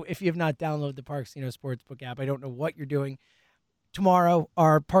don't know if you have not downloaded the Parx Sportsbook app. I don't know what you're doing. Tomorrow,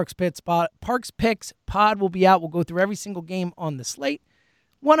 our Parx Picks pod will be out. We'll go through every single game on the slate.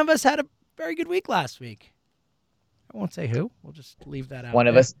 One of us had a very good week last week. I won't say who. We'll just leave that out. One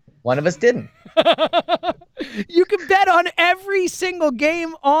of us didn't. You can bet on every single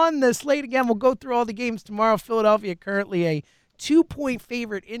game on the slate. Again, we'll go through all the games tomorrow. Philadelphia currently a 2-point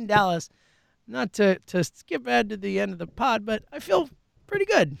favorite in Dallas. Not to skip ahead to the end of the pod, but I feel pretty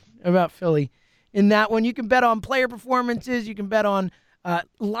good about Philly in that one. You can bet on player performances. You can bet on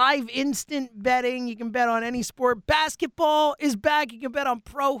live instant betting. You can bet on any sport. Basketball is back. You can bet on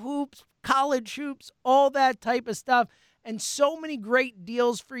pro hoops, college hoops, all that type of stuff. And so many great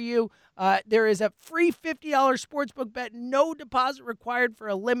deals for you. There is a free $50 sportsbook bet, no deposit required for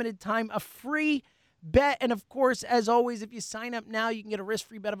a limited time, a free bet. And of course, as always, if you sign up now, you can get a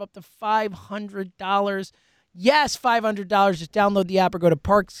risk-free bet of up to $500. Yes, $500. Just download the app or go to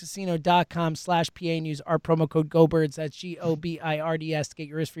parxcasino.com/PA and use our promo code GOBIRDS. That's GOBIRDS to get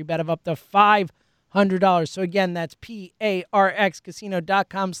your risk-free bet of up to $500. So again, that's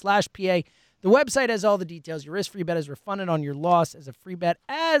parxcasino.com/PA. The website has all the details. Your risk-free bet is refunded on your loss as a free bet.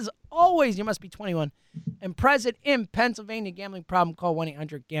 As always, you must be 21 and present in Pennsylvania. Gambling problem, call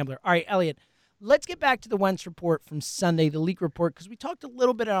 1-800-GAMBLER. All right, Elliot, let's get back to the Wentz report from Sunday, the leak report, because we talked a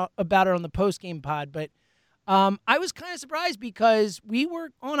little bit about it on the post-game pod, but I was kind of surprised because we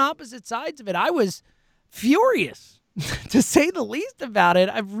were on opposite sides of it. I was furious, to say the least, about it.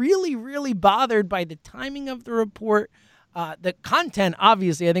 I'm really, really bothered by the timing of the report. The content,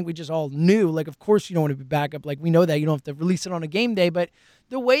 obviously, I think we just all knew. Like, of course you don't want to be back up. Like, we know that. You don't have to release it on a game day. But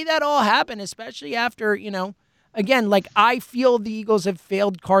the way that all happened, especially after, again, like, I feel the Eagles have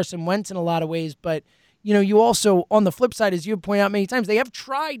failed Carson Wentz in a lot of ways. But, you also, on the flip side, as you have pointed out many times, they have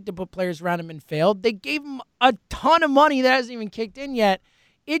tried to put players around him and failed. They gave him a ton of money that hasn't even kicked in yet.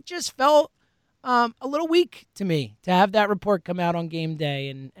 It just felt a little weak to me to have that report come out on game day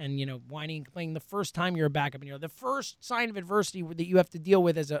and whining and complaining the first time you're a backup. The first sign of adversity that you have to deal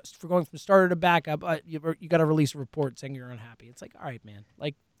with for going from starter to backup, you got to release a report saying you're unhappy. It's like, all right, man,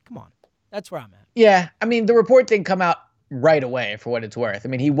 like, come on. That's where I'm at. Yeah, the report didn't come out right away for what it's worth.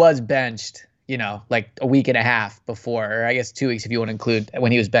 He was benched, like a week and a half before, or I guess 2 weeks if you want to include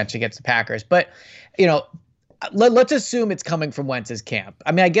when he was benched against the Packers. But, let's assume it's coming from Wentz's camp.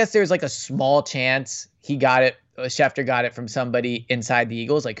 I guess there's like a small chance he got it. Schefter got it from somebody inside the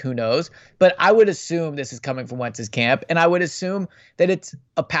Eagles. Like, who knows? But I would assume this is coming from Wentz's camp, and I would assume that it's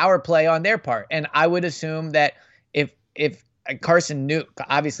a power play on their part. And I would assume that if Carson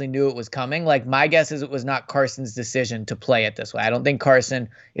obviously knew it was coming, like, my guess is it was not Carson's decision to play it this way. I don't think Carson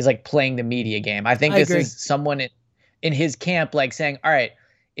is like playing the media game. I think this is someone in his camp, like, saying, all right,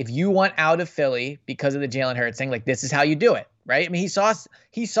 if you want out of Philly because of the Jalen Hurts thing, like, this is how you do it, right? He saw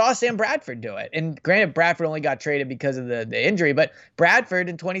Sam Bradford do it. And granted, Bradford only got traded because of the injury, but Bradford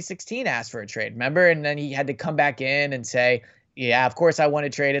in 2016 asked for a trade, remember? And then he had to come back in and say, yeah, of course I want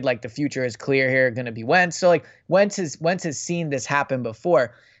it traded. Like, the future is clear here, going to be Wentz. So, like, Wentz has seen this happen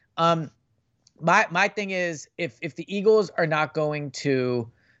before. My thing is, if the Eagles are not going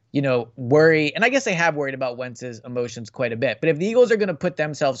to worry, and I guess they have worried about Wentz's emotions quite a bit, but if the Eagles are going to put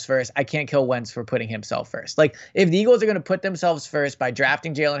themselves first, I can't kill Wentz for putting himself first. Like, if the Eagles are going to put themselves first by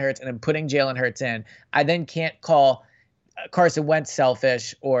drafting Jalen Hurts and then putting Jalen Hurts in, I then can't call Carson Wentz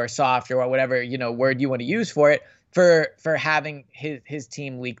selfish or soft or whatever, word you want to use for it for having his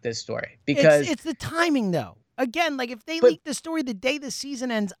team leak this story. Because it's the timing, though. Again, like, if they leak the story the day the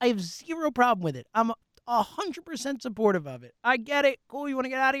season ends, I have zero problem with it. I'm 100% supportive of it. I get it. Cool. You want to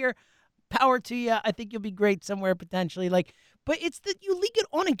get out of here? Power to you. I think you'll be great somewhere potentially. Like, but it's that you leak it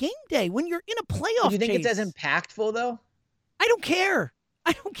on a game day when you're in a playoff. Do you think it's as impactful though? I don't care.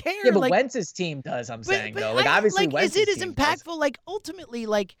 Yeah, but like, Wentz's team does. I'm saying though, like, obviously, like, Wentz's is it as impactful? Does. Like, ultimately,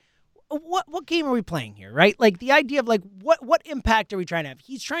 like, what game are we playing here, right? Like, the idea of, like, what impact are we trying to have?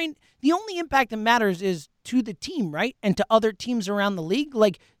 The only impact that matters is to the team, right? And to other teams around the league.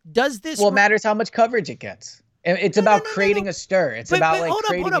 Like, does this... Well, it matters how much coverage it gets. It's about creating a stir. It's about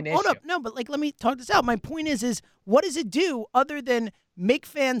creating an issue. Hold up. No, but, like, let me talk this out. My point is what does it do other than make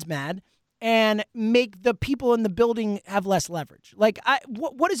fans mad and make the people in the building have less leverage? Like,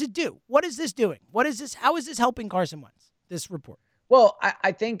 what does it do? What is this doing? How is this helping Carson Wentz, this report? Well,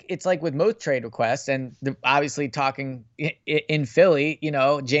 I think it's like with most trade requests, and obviously talking in Philly,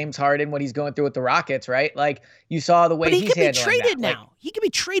 James Harden, what he's going through with the Rockets, right? Like, you saw the way he's handling that. But he could be traded now. Like, he could be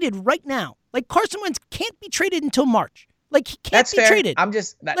traded right now. Like, Carson Wentz can't be traded until March. Like, he can't be traded. I'm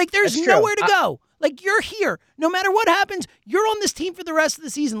just... there's nowhere to go. Like, you're here. No matter what happens, you're on this team for the rest of the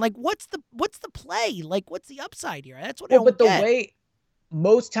season. Like, what's the play? Like, what's the upside here? That's what I don't but get.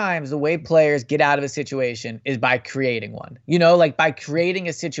 Most times the way players get out of a situation is by creating one, like by creating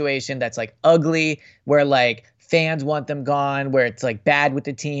a situation that's like ugly, where like fans want them gone, where it's like bad with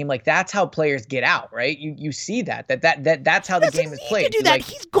the team. Like that's how players get out, right? You see that's how the game is played. He doesn't need to do that. Like,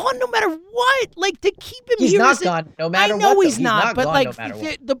 he's gone no matter what. Like, to keep him he's here. Not gone no matter what. I know What, he's not, but like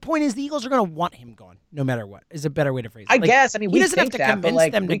the point is the Eagles are going to want him gone no matter what. Is a better way to phrase it. I guess. I mean, he we doesn't think have to that, convince but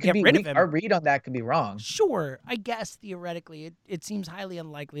like them to get rid of him. Our read on that could be wrong. Sure, I guess theoretically, it seems highly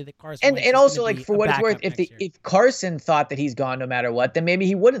unlikely that Carson. And also, like, for what it's worth, if Carson thought that he's gone no matter what, then maybe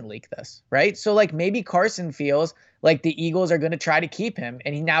he wouldn't leak this, right? So like maybe Carson feels like the Eagles are going to try to keep him,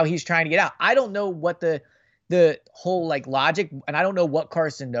 and he's trying to get out. I don't know what the whole like logic, and I don't know what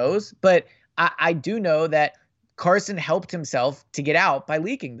Carson knows, but I do know that Carson helped himself to get out by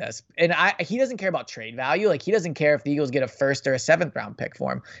leaking this. And he doesn't care about trade value. Like, he doesn't care if the Eagles get a 1st or a 7th round pick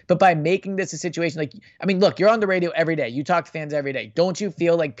for him. But by making this a situation, like, I mean, look, you're on the radio every day. You talk to fans every day. Don't you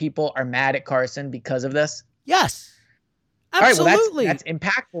feel like people are mad at Carson because of this? Yes. Absolutely. All right, well, that's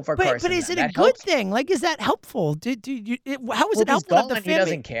impactful for Carson. But is it a good thing? Like, is that helpful? How is it helpful? He's gone, he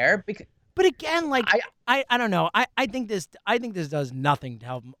doesn't care. But again, like, I don't know. I think this does nothing to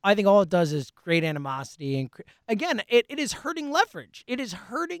help him. I think all it does is create animosity. And again, it is hurting leverage. It is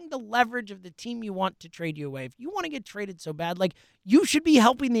hurting the leverage of the team you want to trade you away. If you want to get traded so bad, like, you should be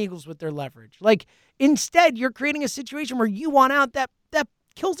helping the Eagles with their leverage. Like, instead, you're creating a situation where you want out that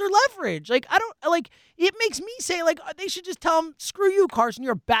kills their leverage. Like, it makes me say, like, they should just tell him, screw you, Carson,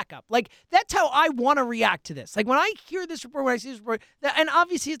 you're a backup. Like, that's how I want to react to this. Like, when I hear this report, when I see this report, and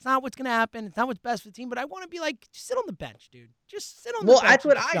obviously it's not what's going to happen, it's not what's best for the team, but I want to be like, just sit on the bench, dude. Just sit on the bench. Well, that's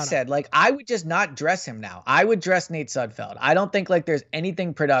what I said. Like, I would just not dress him now. I would dress Nate Sudfeld. I don't think, like, there's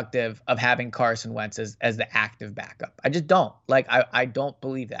anything productive of having Carson Wentz as the active backup. I just don't. Like, I don't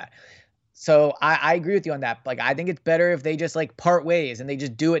believe that. So I agree with you on that. Like, I think it's better if they just like part ways and they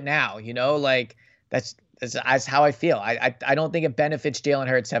just do it now, like that's how I feel. I don't think it benefits Jalen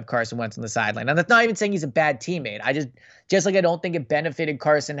Hurts to have Carson Wentz on the sideline. And that's not even saying he's a bad teammate. I just like, I don't think it benefited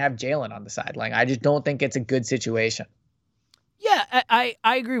Carson to have Jalen on the sideline. I just don't think it's a good situation. Yeah, I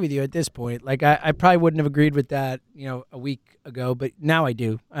agree with you at this point. Like, I probably wouldn't have agreed with that, a week ago, but now I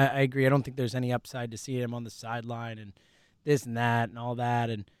do. I agree. I don't think there's any upside to see him on the sideline and this and that and all that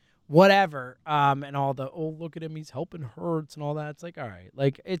and whatever, and all the, oh, look at him, he's helping Hurts and all that. It's like, all right,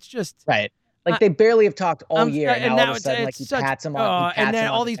 like, it's just right. Like, they barely have talked all year, and now all of a sudden, like, he such, pats him on. And then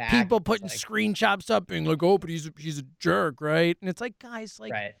all these people putting screenshots up, being like, oh, but he's a jerk, right? And it's like, guys,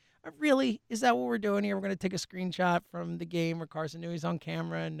 like, right. Really, is that what we're doing here? We're going to take a screenshot from the game where Carson knew he's on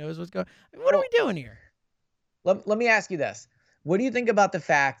camera and knows what's going on. I mean, what are we doing here? Let me ask you this. What do you think about the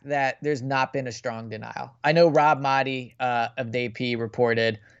fact that there's not been a strong denial? I know Rob Maaddi of the AP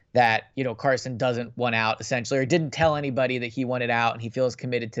reported that, Carson doesn't want out, essentially, or didn't tell anybody that he wanted out and he feels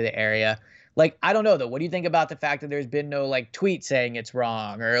committed to the area. Like, I don't know, though. What do you think about the fact that there's been no, like, tweet saying it's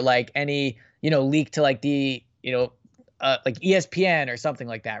wrong or, like, any, leak to, like, the, like ESPN or something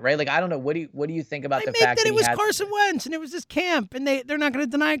like that, right? Like, I don't know. What do you think about the fact that it was Carson Wentz and it was his camp and they're not going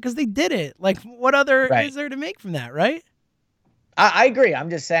to deny it because they did it? Like, what other is there to make from that, right? I agree. I'm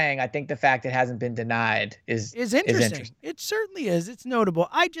just saying, I think the fact it hasn't been denied is interesting. It certainly is. It's notable.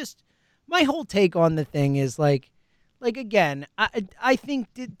 My whole take on the thing is like again, I think,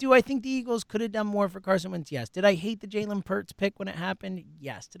 do I think the Eagles could have done more for Carson Wentz? Yes. Did I hate the Jalen Hurts pick when it happened?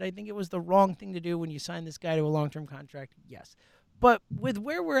 Yes. Did I think it was the wrong thing to do when you signed this guy to a long-term contract? Yes. But with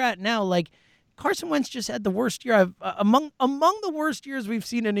where we're at now, like, Carson Wentz just had the worst year among the worst years we've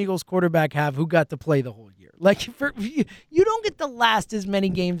seen an Eagles quarterback have who got to play the whole year. Like, you don't get to last as many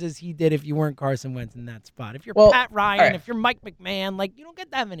games as he did if you weren't Carson Wentz in that spot. If you're Pat Ryan, if you're Mike McMahon, like, you don't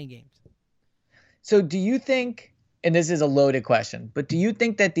get that many games. So do you think, and this is a loaded question, but do you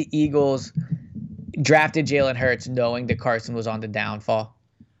think that the Eagles drafted Jalen Hurts knowing that Carson was on the downfall?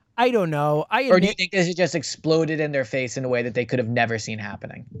 I don't know. Or do you think this has just exploded in their face in a way that they could have never seen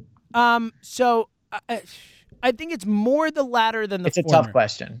happening? So I think it's more the latter than the former. It's a tough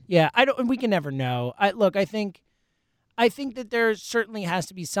question. Yeah, we can never know. I think that there certainly has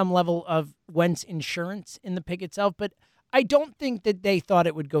to be some level of Wentz insurance in the pick itself, but I don't think that they thought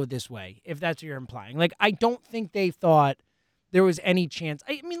it would go this way, if that's what you're implying. Like, I don't think they thought there was any chance.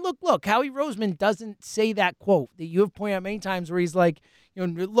 I mean, look, Howie Roseman doesn't say that quote that you have pointed out many times where he's like,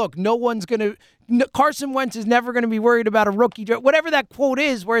 look, Carson Wentz is never going to be worried about a rookie draft. Whatever that quote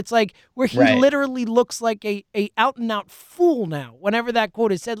is, where it's like, where he literally looks like a out and out fool now. Whenever that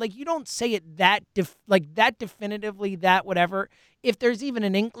quote is said, like, you don't say it that definitively, that whatever. If there's even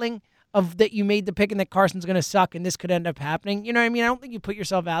an inkling of that you made the pick and that Carson's going to suck and this could end up happening. You know what I mean? I don't think you put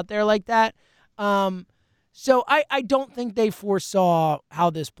yourself out there like that. So I don't think they foresaw how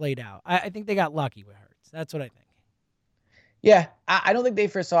this played out. I think they got lucky with Hurts. That's what I think. Yeah, I don't think they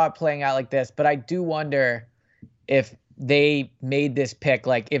foresaw it playing out like this, but I do wonder if they made this pick,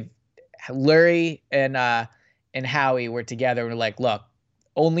 like if Lurie and Howie were together and were like, look,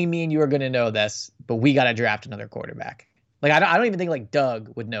 only me and you are going to know this, but we got to draft another quarterback. Like, I don't even think like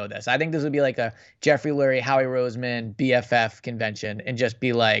Doug would know this. I think this would be like a Jeffrey Lurie, Howie Roseman, BFF convention and just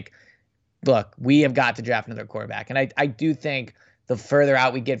be like, look, we have got to draft another quarterback. And I do think the further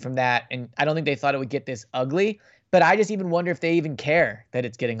out we get from that, and I don't think they thought it would get this ugly, but I just even wonder if they even care that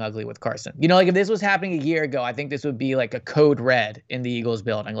it's getting ugly with Carson. You know, like if this was happening a year ago, I think this would be like a code red in the Eagles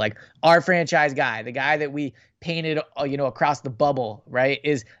building. Like our franchise guy, the guy that we painted, across the bubble, right,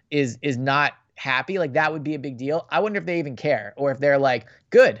 is not happy. Like that would be a big deal. I wonder if they even care or if they're like,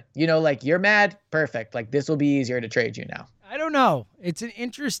 good, like you're mad, perfect. Like this will be easier to trade you now. I don't know. It's an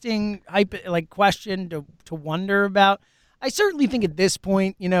interesting question to wonder about. I certainly think at this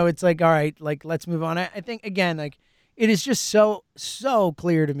point, it's like, all right, like let's move on. I think again, like it is just so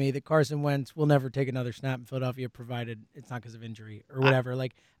clear to me that Carson Wentz will never take another snap in Philadelphia, provided it's not because of injury or whatever.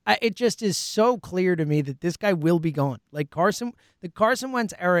 It just is so clear to me that this guy will be gone. Like the Carson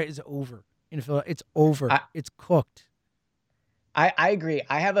Wentz era is over in Philadelphia. It's over. It's cooked. I agree.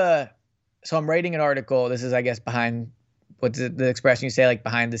 So I'm writing an article. This is, I guess, behind what's the expression you say, like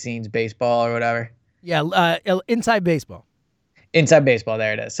behind the scenes baseball or whatever. Yeah, inside baseball. Inside baseball,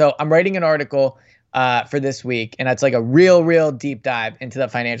 there it is. So I'm writing an article for this week, and it's like a real deep dive into the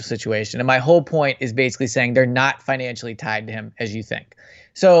financial situation. And my whole point is basically saying they're not financially tied to him as you think.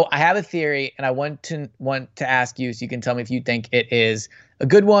 So I have a theory, and I want to ask you so you can tell me if you think it is a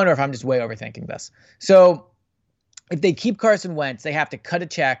good one or if I'm just way overthinking this. So if they keep Carson Wentz, they have to cut a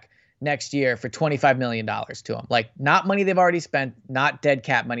check next year for $25 million to him. Like not money they've already spent, not dead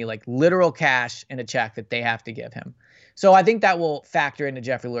cap money, like literal cash in a check that they have to give him. So I think that will factor into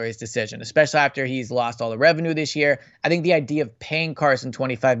Jeffrey Lurie's decision, especially after he's lost all the revenue this year. I think the idea of paying Carson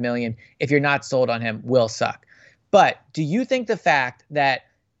 $25 million, if you're not sold on him, will suck. But do you think the fact that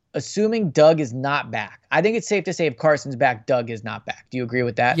assuming Doug is not back, I think it's safe to say if Carson's back, Doug is not back. Do you agree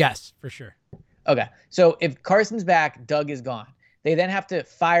with that? Yes, for sure. Okay. So if Carson's back, Doug is gone. They then have to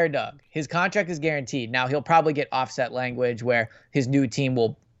fire Doug. His contract is guaranteed. Now he'll probably get offset language where his new team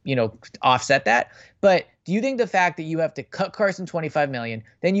will, offset that. But do you think the fact that you have to cut Carson $25 million,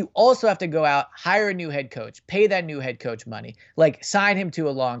 then you also have to go out, hire a new head coach, pay that new head coach money, like sign him to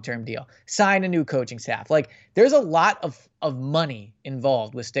a long-term deal, sign a new coaching staff. Like there's a lot of money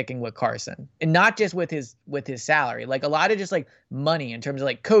involved with sticking with Carson, and not just with his salary, like a lot of just like money in terms of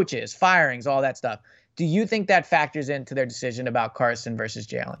like coaches, firings, all that stuff. Do you think that factors into their decision about Carson versus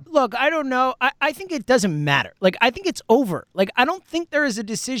Jalen? Look, I don't know. I think it doesn't matter. Like, I think it's over. Like, I don't think there is a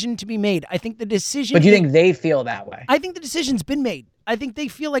decision to be made. I think the decision... But do you think they feel that way? I think the decision's been made. I think they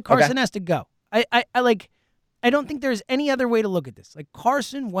feel like Carson has to go. I don't think there's any other way to look at this. Like,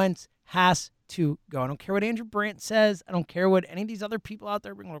 Carson Wentz has to go. I don't care what Andrew Brandt says. I don't care what any of these other people out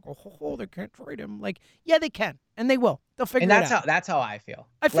there bring. Like, they can't trade him. Like, yeah, they can, and they will. They'll figure it out. And that's how I feel.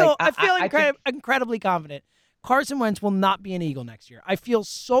 I feel incredibly confident. Carson Wentz will not be an Eagle next year. I feel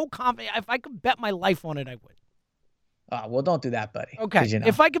so confident. If I could bet my life on it, I would. Oh, well, don't do that, buddy. Okay.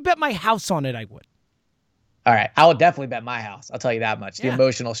 If I could bet my house on it, I would. All right. I will definitely bet my house. I'll tell you that much. The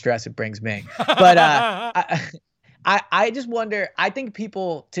emotional stress it brings me. But I just wonder, I think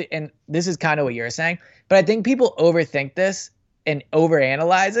people, and this is kind of what you're saying, but I think people overthink this and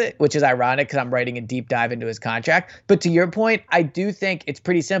overanalyze it, which is ironic because I'm writing a deep dive into his contract. But to your point, I do think it's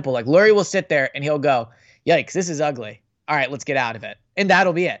pretty simple. Like Lurie will sit there and he'll go, yikes, this is ugly. All right, let's get out of it. And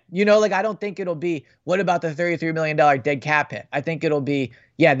that'll be it. I don't think it'll be, what about the $33 million dead cap hit? I think it'll be,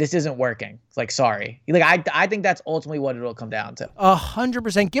 yeah, this isn't working. It's like, sorry. Like, I think that's ultimately what it'll come down to.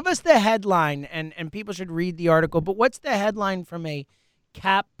 100%. Give us the headline, and people should read the article, but what's the headline from a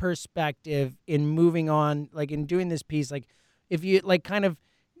cap perspective in moving on, like in doing this piece? Like, if you, like, kind of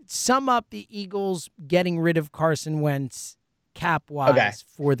sum up the Eagles getting rid of Carson Wentz cap-wise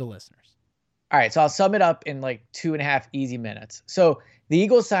for the listeners. All right, so I'll sum it up in like 2.5 easy minutes. So the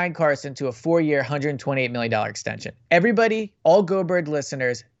Eagles signed Carson to a 4-year, $128 million extension. Everybody, all Go Bird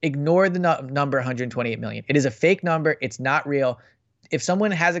listeners, ignore the number $128 million. It is a fake number. It's not real. if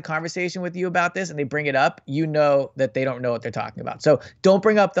someone has a conversation with you about this and they bring it up, you know that they don't know what they're talking about. So don't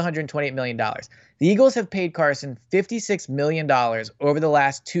bring up the $128 million. The Eagles have paid Carson $56 million over the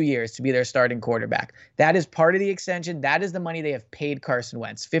last 2 years to be their starting quarterback. That is part of the extension. That is the money they have paid Carson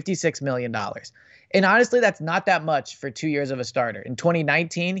Wentz, $56 million. And honestly, that's not that much for 2 years of a starter. In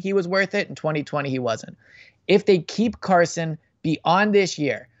 2019, he was worth it. In 2020, he wasn't. If they keep Carson beyond this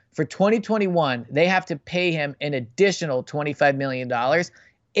year, for 2021, they have to pay him an additional $25 million,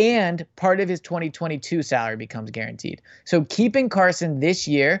 and part of his 2022 salary becomes guaranteed. So keeping Carson this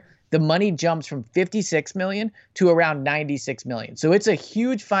year, the money jumps from $56 million to around $96 million. So it's a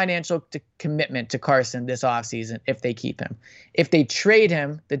huge financial commitment to Carson this offseason if they keep him. If they trade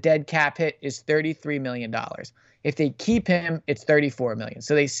him, the dead cap hit is $33 million. If they keep him, it's $34 million.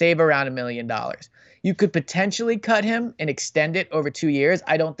 So they save around $1 million. You could potentially cut him and extend it over 2 years.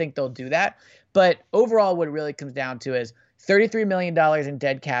 I don't think they'll do that. But overall, what it really comes down to is $33 million in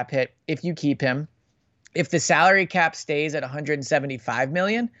dead cap hit if you keep him. If the salary cap stays at $175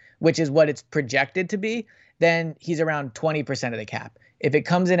 million, which is what it's projected to be, then he's around 20% of the cap. If it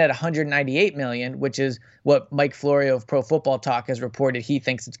comes in at $198 million, which is what Mike Florio of Pro Football Talk has reported he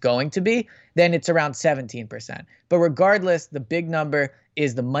thinks it's going to be, then it's around 17%. But regardless, the big number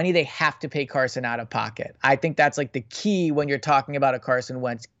is the money they have to pay Carson out of pocket. I think that's like the key when you're talking about a Carson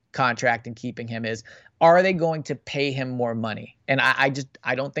Wentz contract and keeping him is, are they going to pay him more money? And I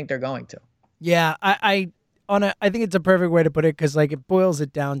don't think they're going to. Yeah, I think it's a perfect way to put it, because like it boils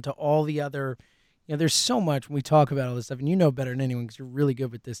it down to all the other, there's so much when we talk about all this stuff, and you know better than anyone because you're really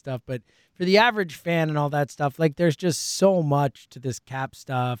good with this stuff. But for the average fan and all that stuff, like there's just so much to this cap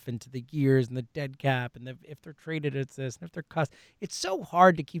stuff and to the years and the dead cap and if they're traded, it's this, and if they're cost, it's so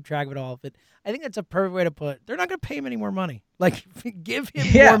hard to keep track of it all. But I think that's a perfect way to put it. They're not going to pay him any more money. Like give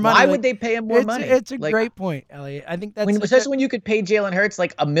him more money. Why would they pay him more money? It's a great point, Elliot. I think that's especially when you could pay Jalen Hurts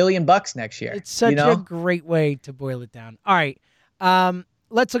like $1 million next year. It's such a great way to boil it down. All right,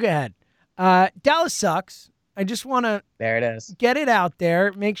 let's look ahead. Dallas sucks. I just want to get it out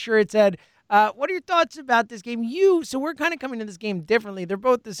there, make sure it's said. What are your thoughts about this game? So we're kind of coming to this game differently. They're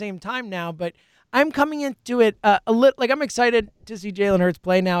both the same time now, but I'm coming into it a little, like I'm excited to see Jalen Hurts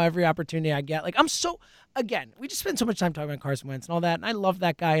play now every opportunity I get. Like again, we just spend so much time talking about Carson Wentz and all that, and I love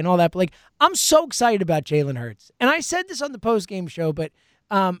that guy and all that, but like I'm so excited about Jalen Hurts. And I said this on the post-game show, but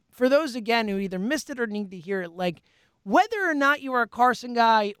for those, again, who either missed it or need to hear it, like, whether or not you are a Carson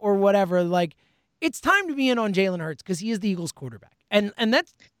guy or whatever, like, it's time to be in on Jalen Hurts because he is the Eagles quarterback. And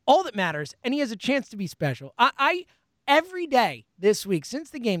that's all that matters, and he has a chance to be special. I every day this week, since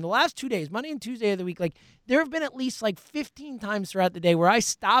the game, the last 2 days, Monday and Tuesday of the week, like, there have been at least, like, 15 times throughout the day where I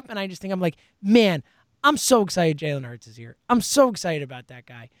stop and I just think, I'm like, man, I'm so excited Jalen Hurts is here. I'm so excited about that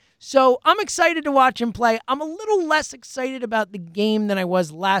guy. So I'm excited to watch him play. I'm a little less excited about the game than I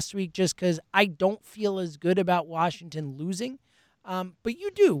was last week just because I don't feel as good about Washington losing. But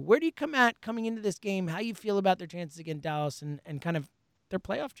you do. Where do you come at coming into this game? How you feel about their chances against Dallas and kind of their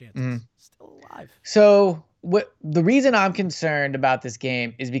playoff chances? Still alive. So the reason I'm concerned about this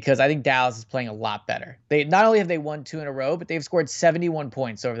game is because I think Dallas is playing a lot better. They not only have they won 2 in a row, but they've scored 71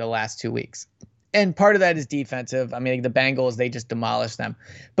 points over the last 2 weeks. And part of that is defensive. I mean, the Bengals, they just demolished them.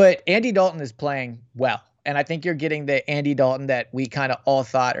 But Andy Dalton is playing well. And I think you're getting the Andy Dalton that we kind of all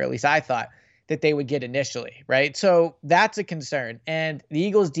thought, or at least I thought, that they would get initially, right? So that's a concern. And the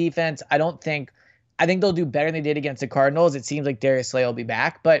Eagles defense, I think they'll do better than they did against the Cardinals. It seems like Darius Slay will be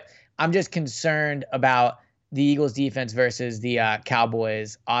back. But I'm just concerned about the Eagles defense versus the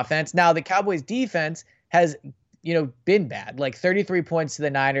Cowboys offense. Now, the Cowboys defense has been bad, like 33 points to the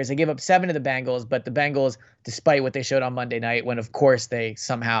Niners. They gave up 7 to the Bengals, but the Bengals, despite what they showed on Monday night, when of course they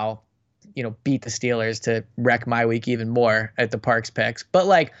somehow, beat the Steelers to wreck my week even more at the Parks picks. But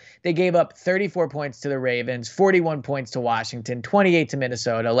like they gave up 34 points to the Ravens, 41 points to Washington, 28 to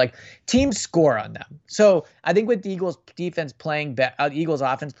Minnesota. Like teams score on them. So I think with the Eagles defense playing Eagles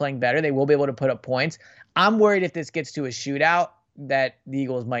offense playing better, they will be able to put up points. I'm worried if this gets to a shootout that the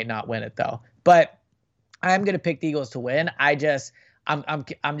Eagles might not win it though. But I'm going to pick the Eagles to win. I'm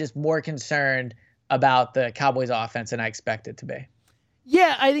just more concerned about the Cowboys offense than I expect it to be.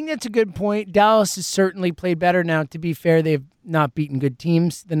 Yeah, I think that's a good point. Dallas has certainly played better now. To be fair, they've not beaten good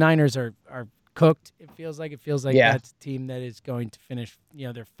teams. The Niners are cooked. It feels like that's a team that is going to finish.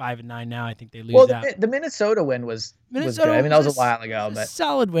 They're 5-9 now. I think they lose out. The Minnesota win was good. I mean, that was a while ago, but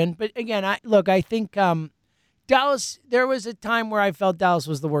solid win. But again, I think Dallas. There was a time where I felt Dallas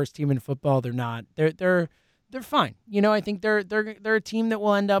was the worst team in football. They're not. They're fine. I think they're a team that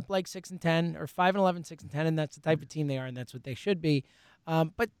will end up like 6-10 or 5-11, 6-10, and that's the type of team they are, and that's what they should be.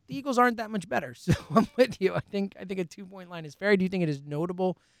 But the Eagles aren't that much better. So I'm with you. I think a 2-point line is fair. I do think it is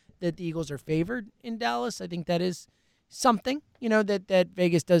notable that the Eagles are favored in Dallas. I think that is something, that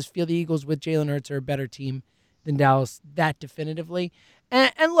Vegas does feel the Eagles with Jalen Hurts are a better team than Dallas, that definitively.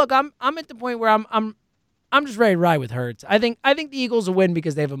 And look, I'm at the point where I'm just ready to ride with Hurts. I think the Eagles will win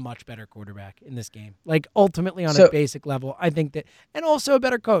because they have a much better quarterback in this game. Like, ultimately on a basic level, I think that, and also a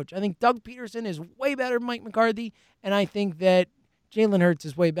better coach. I think Doug Peterson is way better than Mike McCarthy, and I think that Jalen Hurts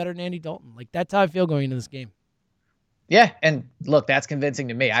is way better than Andy Dalton. Like, that's how I feel going into this game. Yeah, and look, that's convincing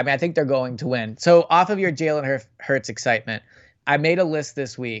to me. I mean, I think they're going to win. So off of your Jalen Hurts excitement, I made a list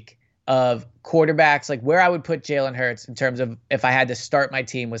this week of quarterbacks, like where I would put Jalen Hurts in terms of if I had to start my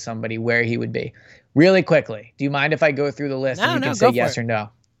team with somebody, where he would be. Really quickly, do you mind if I go through the list and you can say yes or no?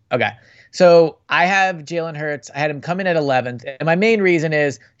 Okay. So I have Jalen Hurts. I had him come in at 11th. And my main reason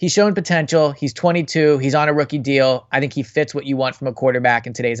is he's shown potential. He's 22. He's on a rookie deal. I think he fits what you want from a quarterback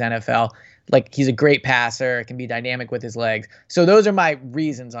in today's NFL. Like, he's a great passer, can be dynamic with his legs. So those are my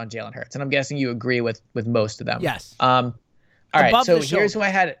reasons on Jalen Hurts. And I'm guessing you agree with most of them. Yes. All right. So here's who I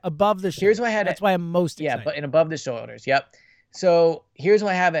had. Above the shoulders. Here's who I had. That's why I'm most excited. Yeah, and above the shoulders. Yep. So here's who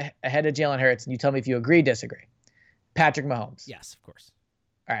I have ahead of Jalen Hurts, and you tell me if you agree, disagree. Patrick Mahomes. Yes, of course.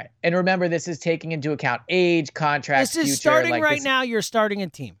 All right. And remember, this is taking into account age, contract, future. This is starting right now. You're starting a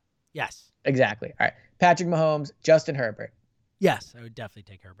team. Yes. Exactly. All right. Patrick Mahomes, Justin Herbert. Yes, I would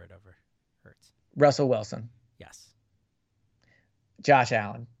definitely take Herbert over Hurts. Russell Wilson. Yes. Josh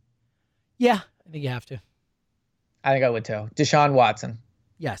Allen. Yeah, I think you have to. I think I would too. Deshaun Watson.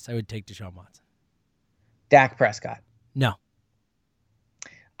 Yes, I would take Deshaun Watson. Dak Prescott. No.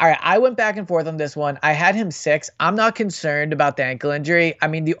 All right, I went back and forth on this one. I had him 6. I'm not concerned about the ankle injury. I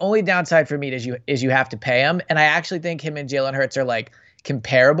mean, the only downside for me is you have to pay him, and I actually think him and Jalen Hurts are like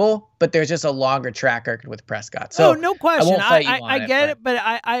comparable, but there's just a longer track record with Prescott. So no question. I won't fight you on I get it, but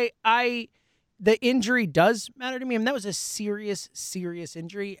I the injury does matter to me. I mean, that was a serious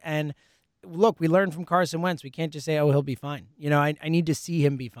injury, and look, we learned from Carson Wentz. We can't just say, "Oh, he'll be fine." I need to see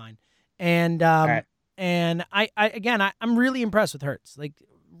him be fine, and right. And I'm really impressed with Hurts. Like,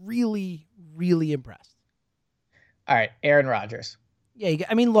 really, really impressed. All right, Aaron Rodgers. Yeah,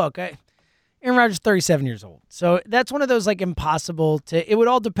 I mean, look, Aaron Rodgers is 37 years old. So that's one of those, like, impossible to – it would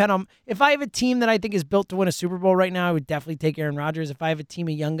all depend on – if I have a team that I think is built to win a Super Bowl right now, I would definitely take Aaron Rodgers. If I have a team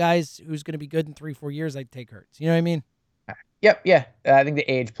of young guys who's going to be good in 3-4 years, I'd take Hurts. You know what I mean? Yep, yeah. I think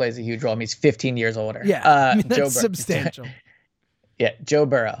the age plays a huge role. I mean, he's 15 years older. Yeah, I mean, that's substantial. Yeah, Joe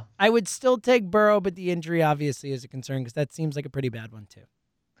Burrow. I would still take Burrow, but the injury obviously is a concern because that seems like a pretty bad one too.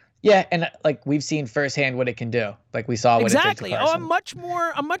 Yeah, and like we've seen firsthand what it can do. Like we saw what it did to Carson.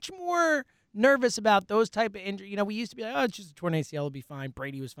 I'm much more nervous about those type of injury. We used to be like, oh, it's just a torn ACL, it'll be fine.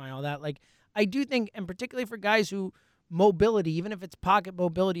 Brady was fine, all that. Like, I do think, and particularly for guys who mobility, even if it's pocket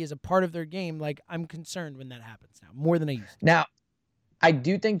mobility, is a part of their game, like, I'm concerned when that happens now, more than I used to. Now, I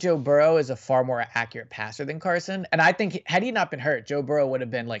do think Joe Burrow is a far more accurate passer than Carson. And I think had he not been hurt, Joe Burrow would have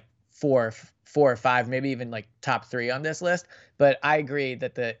been like 4 or 5, maybe even like top 3 on this list. But I agree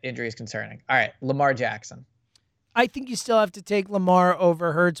that the injury is concerning. All right, Lamar Jackson. I think you still have to take Lamar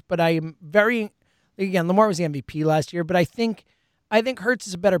over Hurts, but I am again, Lamar was the MVP last year, but I think Hurts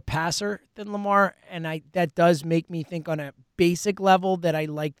is a better passer than Lamar, and that does make me think on a basic level that I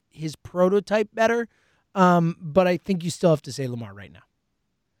like his prototype better. But I think you still have to say Lamar right now.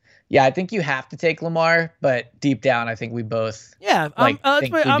 Yeah, I think you have to take Lamar, but deep down, I think we both think he'd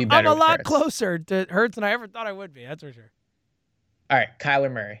be better. I'm a lot Hurts. Closer to Hurts than I ever thought I would be. That's for sure. All right, Kyler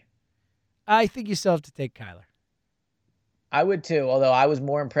Murray. I think you still have to take Kyler. I would too, although I was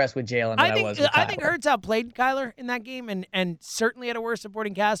more impressed with Jalen than I was with Kyler. I think Hurts outplayed Kyler in that game and certainly had a worse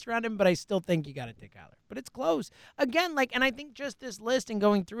supporting cast around him, but I still think you got to take Kyler. But it's close. Again, and I think just this list and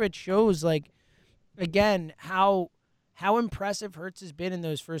going through it shows, again, how impressive Hurts has been in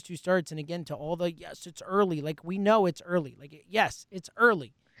those first 2 starts. And again, to all yes, it's early. We know it's early. Yes, it's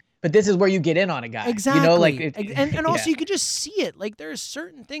early. But this is where you get in on a guy. Exactly. And also you could just see it. There are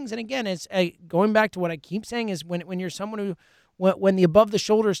certain things. And again, it's going back to what I keep saying is when you're someone who, when the above the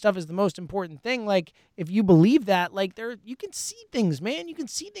shoulder stuff is the most important thing, if you believe that, you can see things, man. You can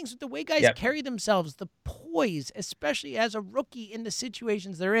see things with the way guys carry themselves, the poise, especially as a rookie in the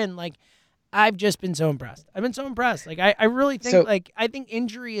situations they're in. I've just been so impressed. I've been so impressed. I really think I think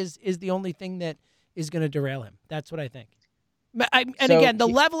injury is the only thing that is going to derail him. That's what I think. Again, the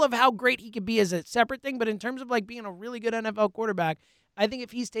level of how great he could be is a separate thing, but in terms of being a really good NFL quarterback, I think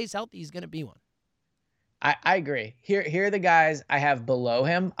if he stays healthy, he's going to be one. I agree. Here are the guys I have below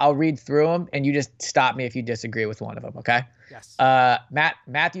him. I'll read through them, and you just stop me if you disagree with one of them, okay? Yes.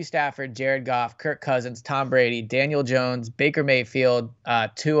 Matthew Stafford, Jared Goff, Kirk Cousins, Tom Brady, Daniel Jones, Baker Mayfield,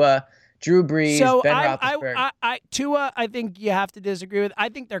 Tua, Drew Brees, so Ben Roethlisberger. Tua, I think you have to disagree with. I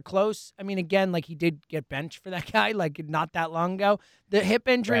think they're close. I mean, again, like he did get benched for that guy, like not that long ago. The hip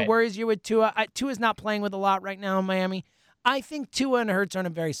injury worries you with Tua. Tua's not playing with a lot right now in Miami. I think Tua and Hurts are on a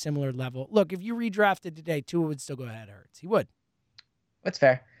very similar level. Look, if you redrafted today, Tua would still go ahead of Hurts. He would. That's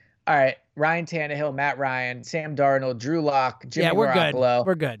fair. All right. Ryan Tannehill, Matt Ryan, Sam Darnold, Drew Lock, Jimmy Garoppolo.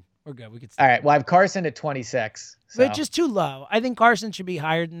 We're good. We could all right. Well, I have Carson at 26. So. But just too low. I think Carson should be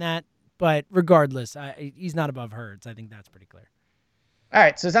higher than that. But regardless, he's not above Hurts. I think that's pretty clear. All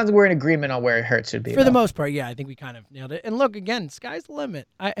right, so it sounds like we're in agreement on where Hurts should be. For the most part, yeah, I think we kind of nailed it. And look, again, sky's the limit.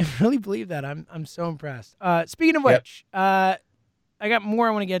 I really believe that. I'm so impressed. Speaking of which, I got more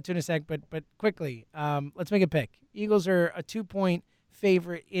I want to get to in a sec, but quickly, let's make a pick. Eagles are a 2-point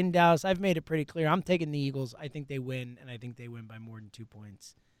favorite in Dallas. I've made it pretty clear. I'm taking the Eagles. I think they win, and I think they win by more than 2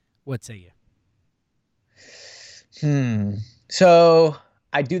 points. What say you? So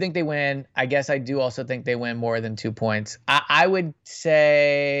I do think they win. I guess I do also think they win more than 2 points. I would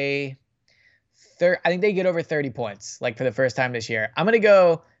say I think they get over 30 points, like for the first time this year. I'm going to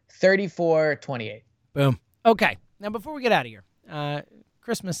go 34-28. Boom. Okay. Now, before we get out of here,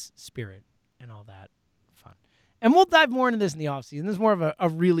 Christmas spirit and all that fun. And we'll dive more into this in the offseason. This is more of a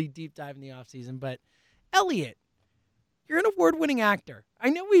really deep dive in the offseason. But, Elliot, you're an award-winning actor. I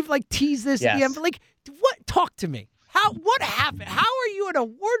know we've, teased this at the end, but, what? Talk to me. What happened? How are you an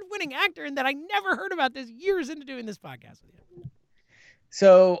award-winning actor and that I never heard about this years into doing this podcast with you?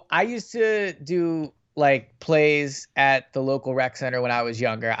 So I used to do plays at the local rec center when I was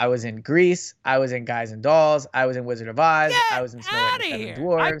younger. I was in Grease. I was in Guys and Dolls. I was in Wizard of Oz. I was in Snow White and the Seven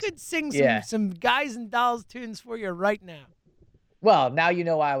Dwarfs. I could sing some Guys and Dolls tunes for you right now. Well, now you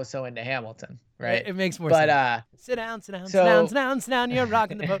know why I was so into Hamilton, right? It makes more sense. Sit down, sit down. You're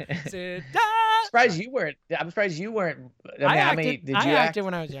rocking the boat. Sit down. I'm surprised you weren't. I acted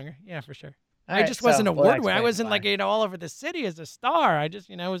when I was younger. Yeah, for sure. I just wasn't award winning. I wasn't all over the city as a star. I just,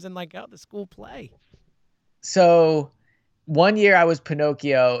 was in the school play. So one year I was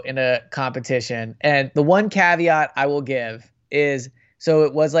Pinocchio in a competition, and the one caveat I will give is, so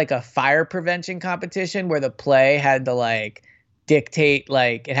it was a fire prevention competition where the play had to dictate,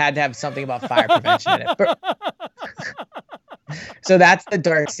 it had to have something about fire prevention in it. So that's the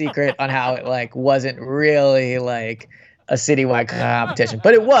dark secret on how it wasn't really a citywide competition,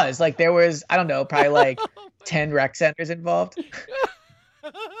 but it was there was, I don't know, probably 10 rec centers involved.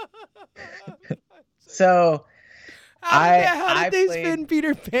 So how did they spin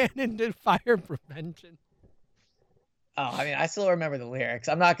Peter Pan into fire prevention? Oh, I mean, I still remember the lyrics.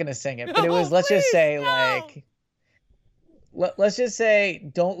 I'm not going to sing it, but it was, let's just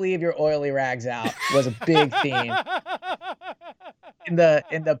say don't leave your oily rags out was a big theme in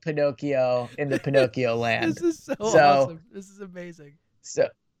the Pinocchio land. This is so awesome. This is amazing.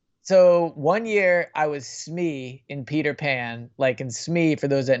 So one year I was Smee in Peter Pan, and Smee, for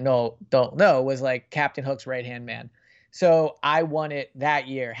those that don't know, was Captain Hook's right-hand man. So I won it that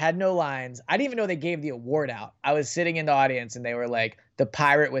year, had no lines. I didn't even know they gave the award out. I was sitting in the audience and they were the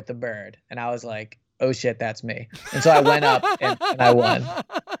pirate with the bird. And I was like, oh shit, that's me. And so I went up and I won.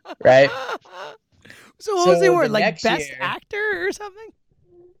 Right? So what was the award? Best actor or something?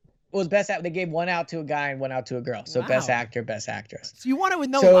 It was best actor. They gave one out to a guy and one out to a girl. So wow. Best actor, best actress. So you won it with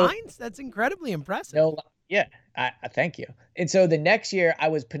no lines? That's incredibly impressive. No, yeah. I thank you. And so the next year I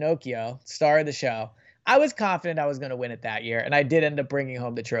was Pinocchio, star of the show. I was confident I was going to win it that year, and I did end up bringing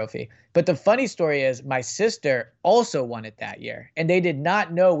home the trophy. But the funny story is my sister also won it that year, and they did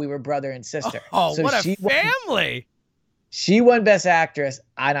not know we were brother and sister. Oh, so what a family. She won Best Actress,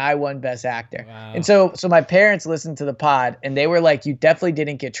 and I won Best Actor. Wow. And so my parents listened to the pod, and they were like, you definitely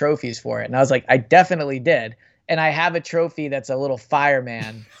didn't get trophies for it. And I was like, I definitely did. And I have a trophy that's a little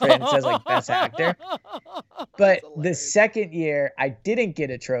fireman, and it says Best Actor. But the second year, I didn't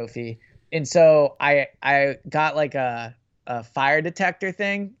get a trophy. And so I got a fire detector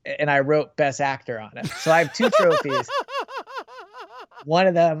thing, and I wrote Best Actor on it. So I have 2 trophies. One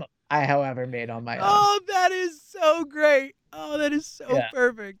of them I, however, made on my own. Oh, that is so great. Oh, that is so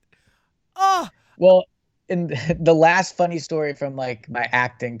perfect. Oh. Well, in the last funny story from my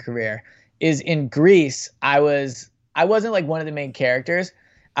acting career is in Grease. I wasn't one of the main characters.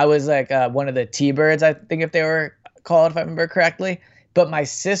 I was one of the T-Birds, I think, if they were called, if I remember correctly. But my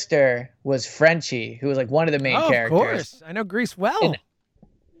sister was Frenchie, who was one of the main characters. Of course. I know Grease well.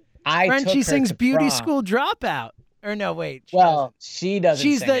 And Frenchie sings Beauty School Dropout. Or no, wait. She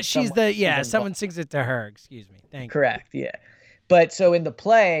doesn't. Someone sings it to her. Excuse me. Thank you. Correct. Yeah. But so in the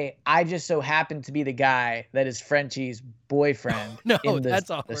play, I just so happened to be the guy that is Frenchie's boyfriend in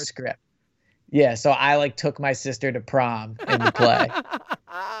the script. Yeah, so I took my sister to prom in the play.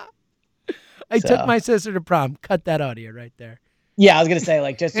 I took my sister to prom. Cut that audio right there. Yeah, I was gonna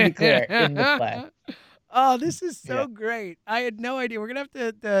say, just to be clear, in the play. Oh, this is so great. I had no idea. We're gonna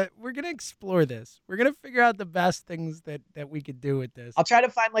have to we're gonna explore this. We're gonna figure out the best things that we could do with this. I'll try to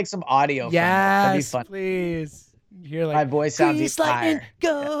find some audio. Yes, from it. That'd be fun. Please. You're my voice sounds Grease Lightning,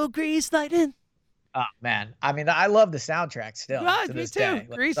 go Grease Lightning. Oh man, I mean, I love the soundtrack still. To this day.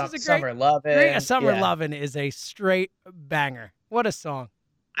 Grease is a great Summer Lovin'. Summer Lovin' is a straight banger. What a song!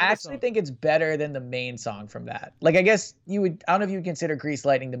 I actually think it's better than the main song from that. I guess you would. I don't know if you would consider Grease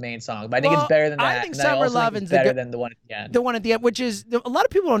Lightning the main song, but I think it's better than that. I think Summer Lovin's better than the one at the end. The one at the end, which is a lot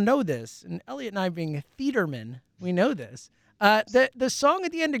of people don't know this, and Elliot and I being theatermen, we know this. The song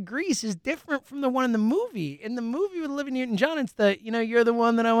at the end of Grease is different from the one in the movie. In the movie with Olivia Newton-John, it's the you're the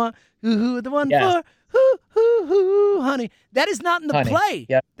one that I want, the one for, honey. That is not in the play.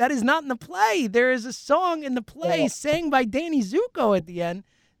 Yep. That is not in the play. There is a song in the play sang by Danny Zuko at the end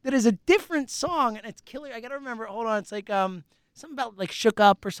that is a different song, and it's killer. I gotta remember. Hold on, it's something about Shook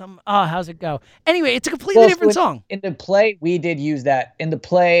Up or something. Oh, how's it go? Anyway, it's a completely different song. In the play, we did use that. In the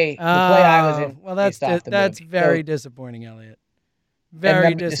play, I was in. Well, that's very disappointing, Elliot.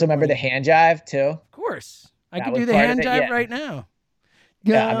 Very disappointing. Just remember the hand jive too. Of course, I can do the hand jive right now.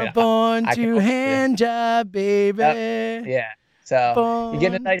 Yeah, born to hand jive, baby. Yeah. So you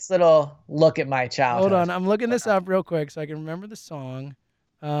get a nice little look at my childhood. Hold on, I'm looking this up real quick so I can remember the song.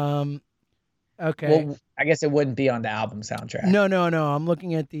 Okay. Well, I guess it wouldn't be on the album soundtrack. No. I'm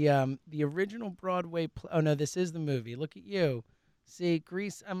looking at the original Broadway. Oh no, this is the movie. Look at you. See,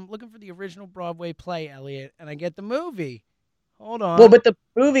 Grease. I'm looking for the original Broadway play, Elliot, and I get the movie. Hold on. Well, but the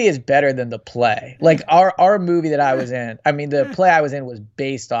movie is better than the play. Our movie that I was in. I mean, the play I was in was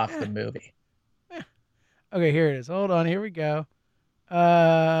based off the movie. Okay, here it is. Hold on. Here we go.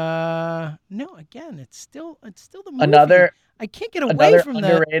 No, again, it's still the movie. I can't get away from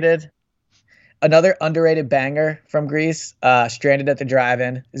that. Another underrated banger from Grease, Stranded at the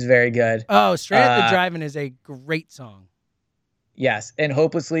Drive-In, is very good. Oh, Stranded at the Drive-In is a great song. Yes, and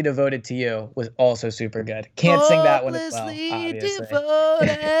Hopelessly Devoted to You was also super good. Can't sing that one as well, obviously.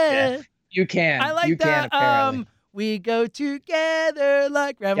 Yeah, you can. I like you that. Apparently. We go together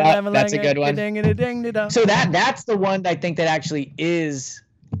like that's a good one. So that's the one I think that actually is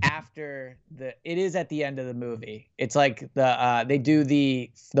after it is at the end of the movie. It's they do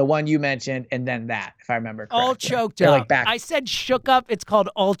the one you mentioned and then that, if I remember correctly. All Choked Up. I said Shook Up. It's called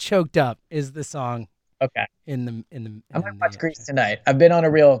All Choked Up is the song. Okay. I'm gonna watch Grease tonight. I've been on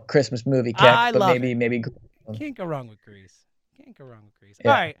a real Christmas movie kick, but maybe can't go wrong with Grease.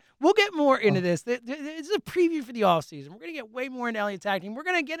 Yeah. All right, we'll get more into this. This is a preview for the off season. We're gonna get way more into Elliot's acting. We're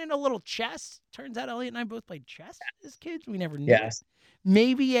gonna get into a little chess. Turns out Elliot and I both played chess as kids. We never knew. Yes.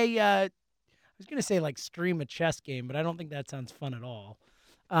 Maybe I was gonna say stream a chess game, but I don't think that sounds fun at all.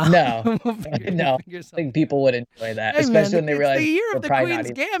 No. I think people would enjoy that, especially when they realize it's the year of the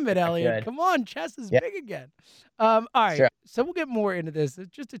Queen's Gambit, Elliot. Come on, chess is big again. All right, sure. So we'll get more into this. It's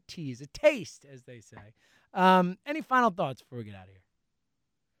just a tease, a taste, as they say. Any final thoughts before we get out of here?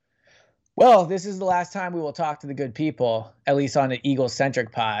 Well, this is the last time we will talk to the good people, at least on an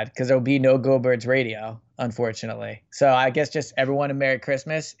Eagle-centric pod, because there will be no Go Birds Radio, unfortunately. So I guess just everyone a Merry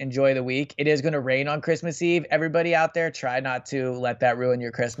Christmas. Enjoy the week. It is going to rain on Christmas Eve. Everybody out there, try not to let that ruin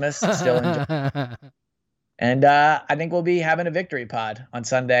your Christmas. Still enjoy. And I think we'll be having a victory pod on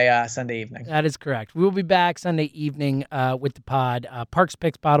Sunday evening. That is correct. We will be back Sunday evening with the pod. Parks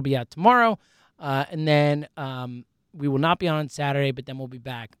Picks pod will be out tomorrow. And then we will not be on Saturday, but then we'll be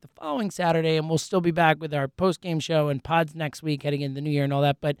back the following Saturday, and we'll still be back with our post-game show and pods next week heading into the new year and all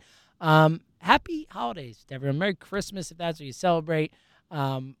that. But happy holidays to everyone. Merry Christmas if that's what you celebrate.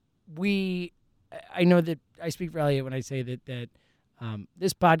 I know that I speak for Elliot when I say that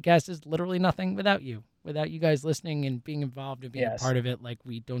this podcast is literally nothing without you. Without you guys listening and being involved and being a part of it,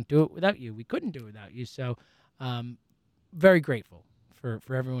 we don't do it without you. We couldn't do it without you. So very grateful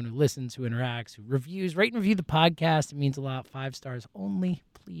for everyone who listens, who interacts, who reviews. Rate and review the podcast. It means a lot. 5 stars only,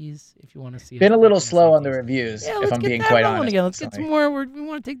 please, if you want to see it. Been a little slow on the reviews, if I'm being quite honest. Again. Let's get some more. We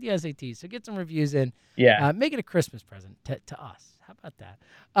want to take the SATs, so get some reviews in. Yeah. Make it a Christmas present to us. How about that?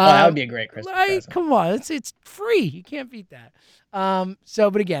 That would be a great Christmas present. Come on. It's free. You can't beat that.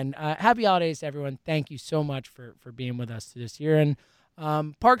 But again, happy holidays to everyone. Thank you so much for being with us this year. And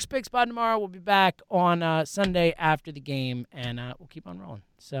Parks Picks by tomorrow. We'll be back on Sunday after the game, and we'll keep on rolling.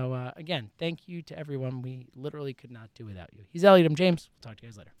 So, again, thank you to everyone. We literally could not do without you. He's Elliot. I'm James. We'll talk to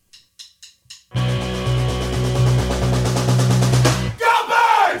you guys later.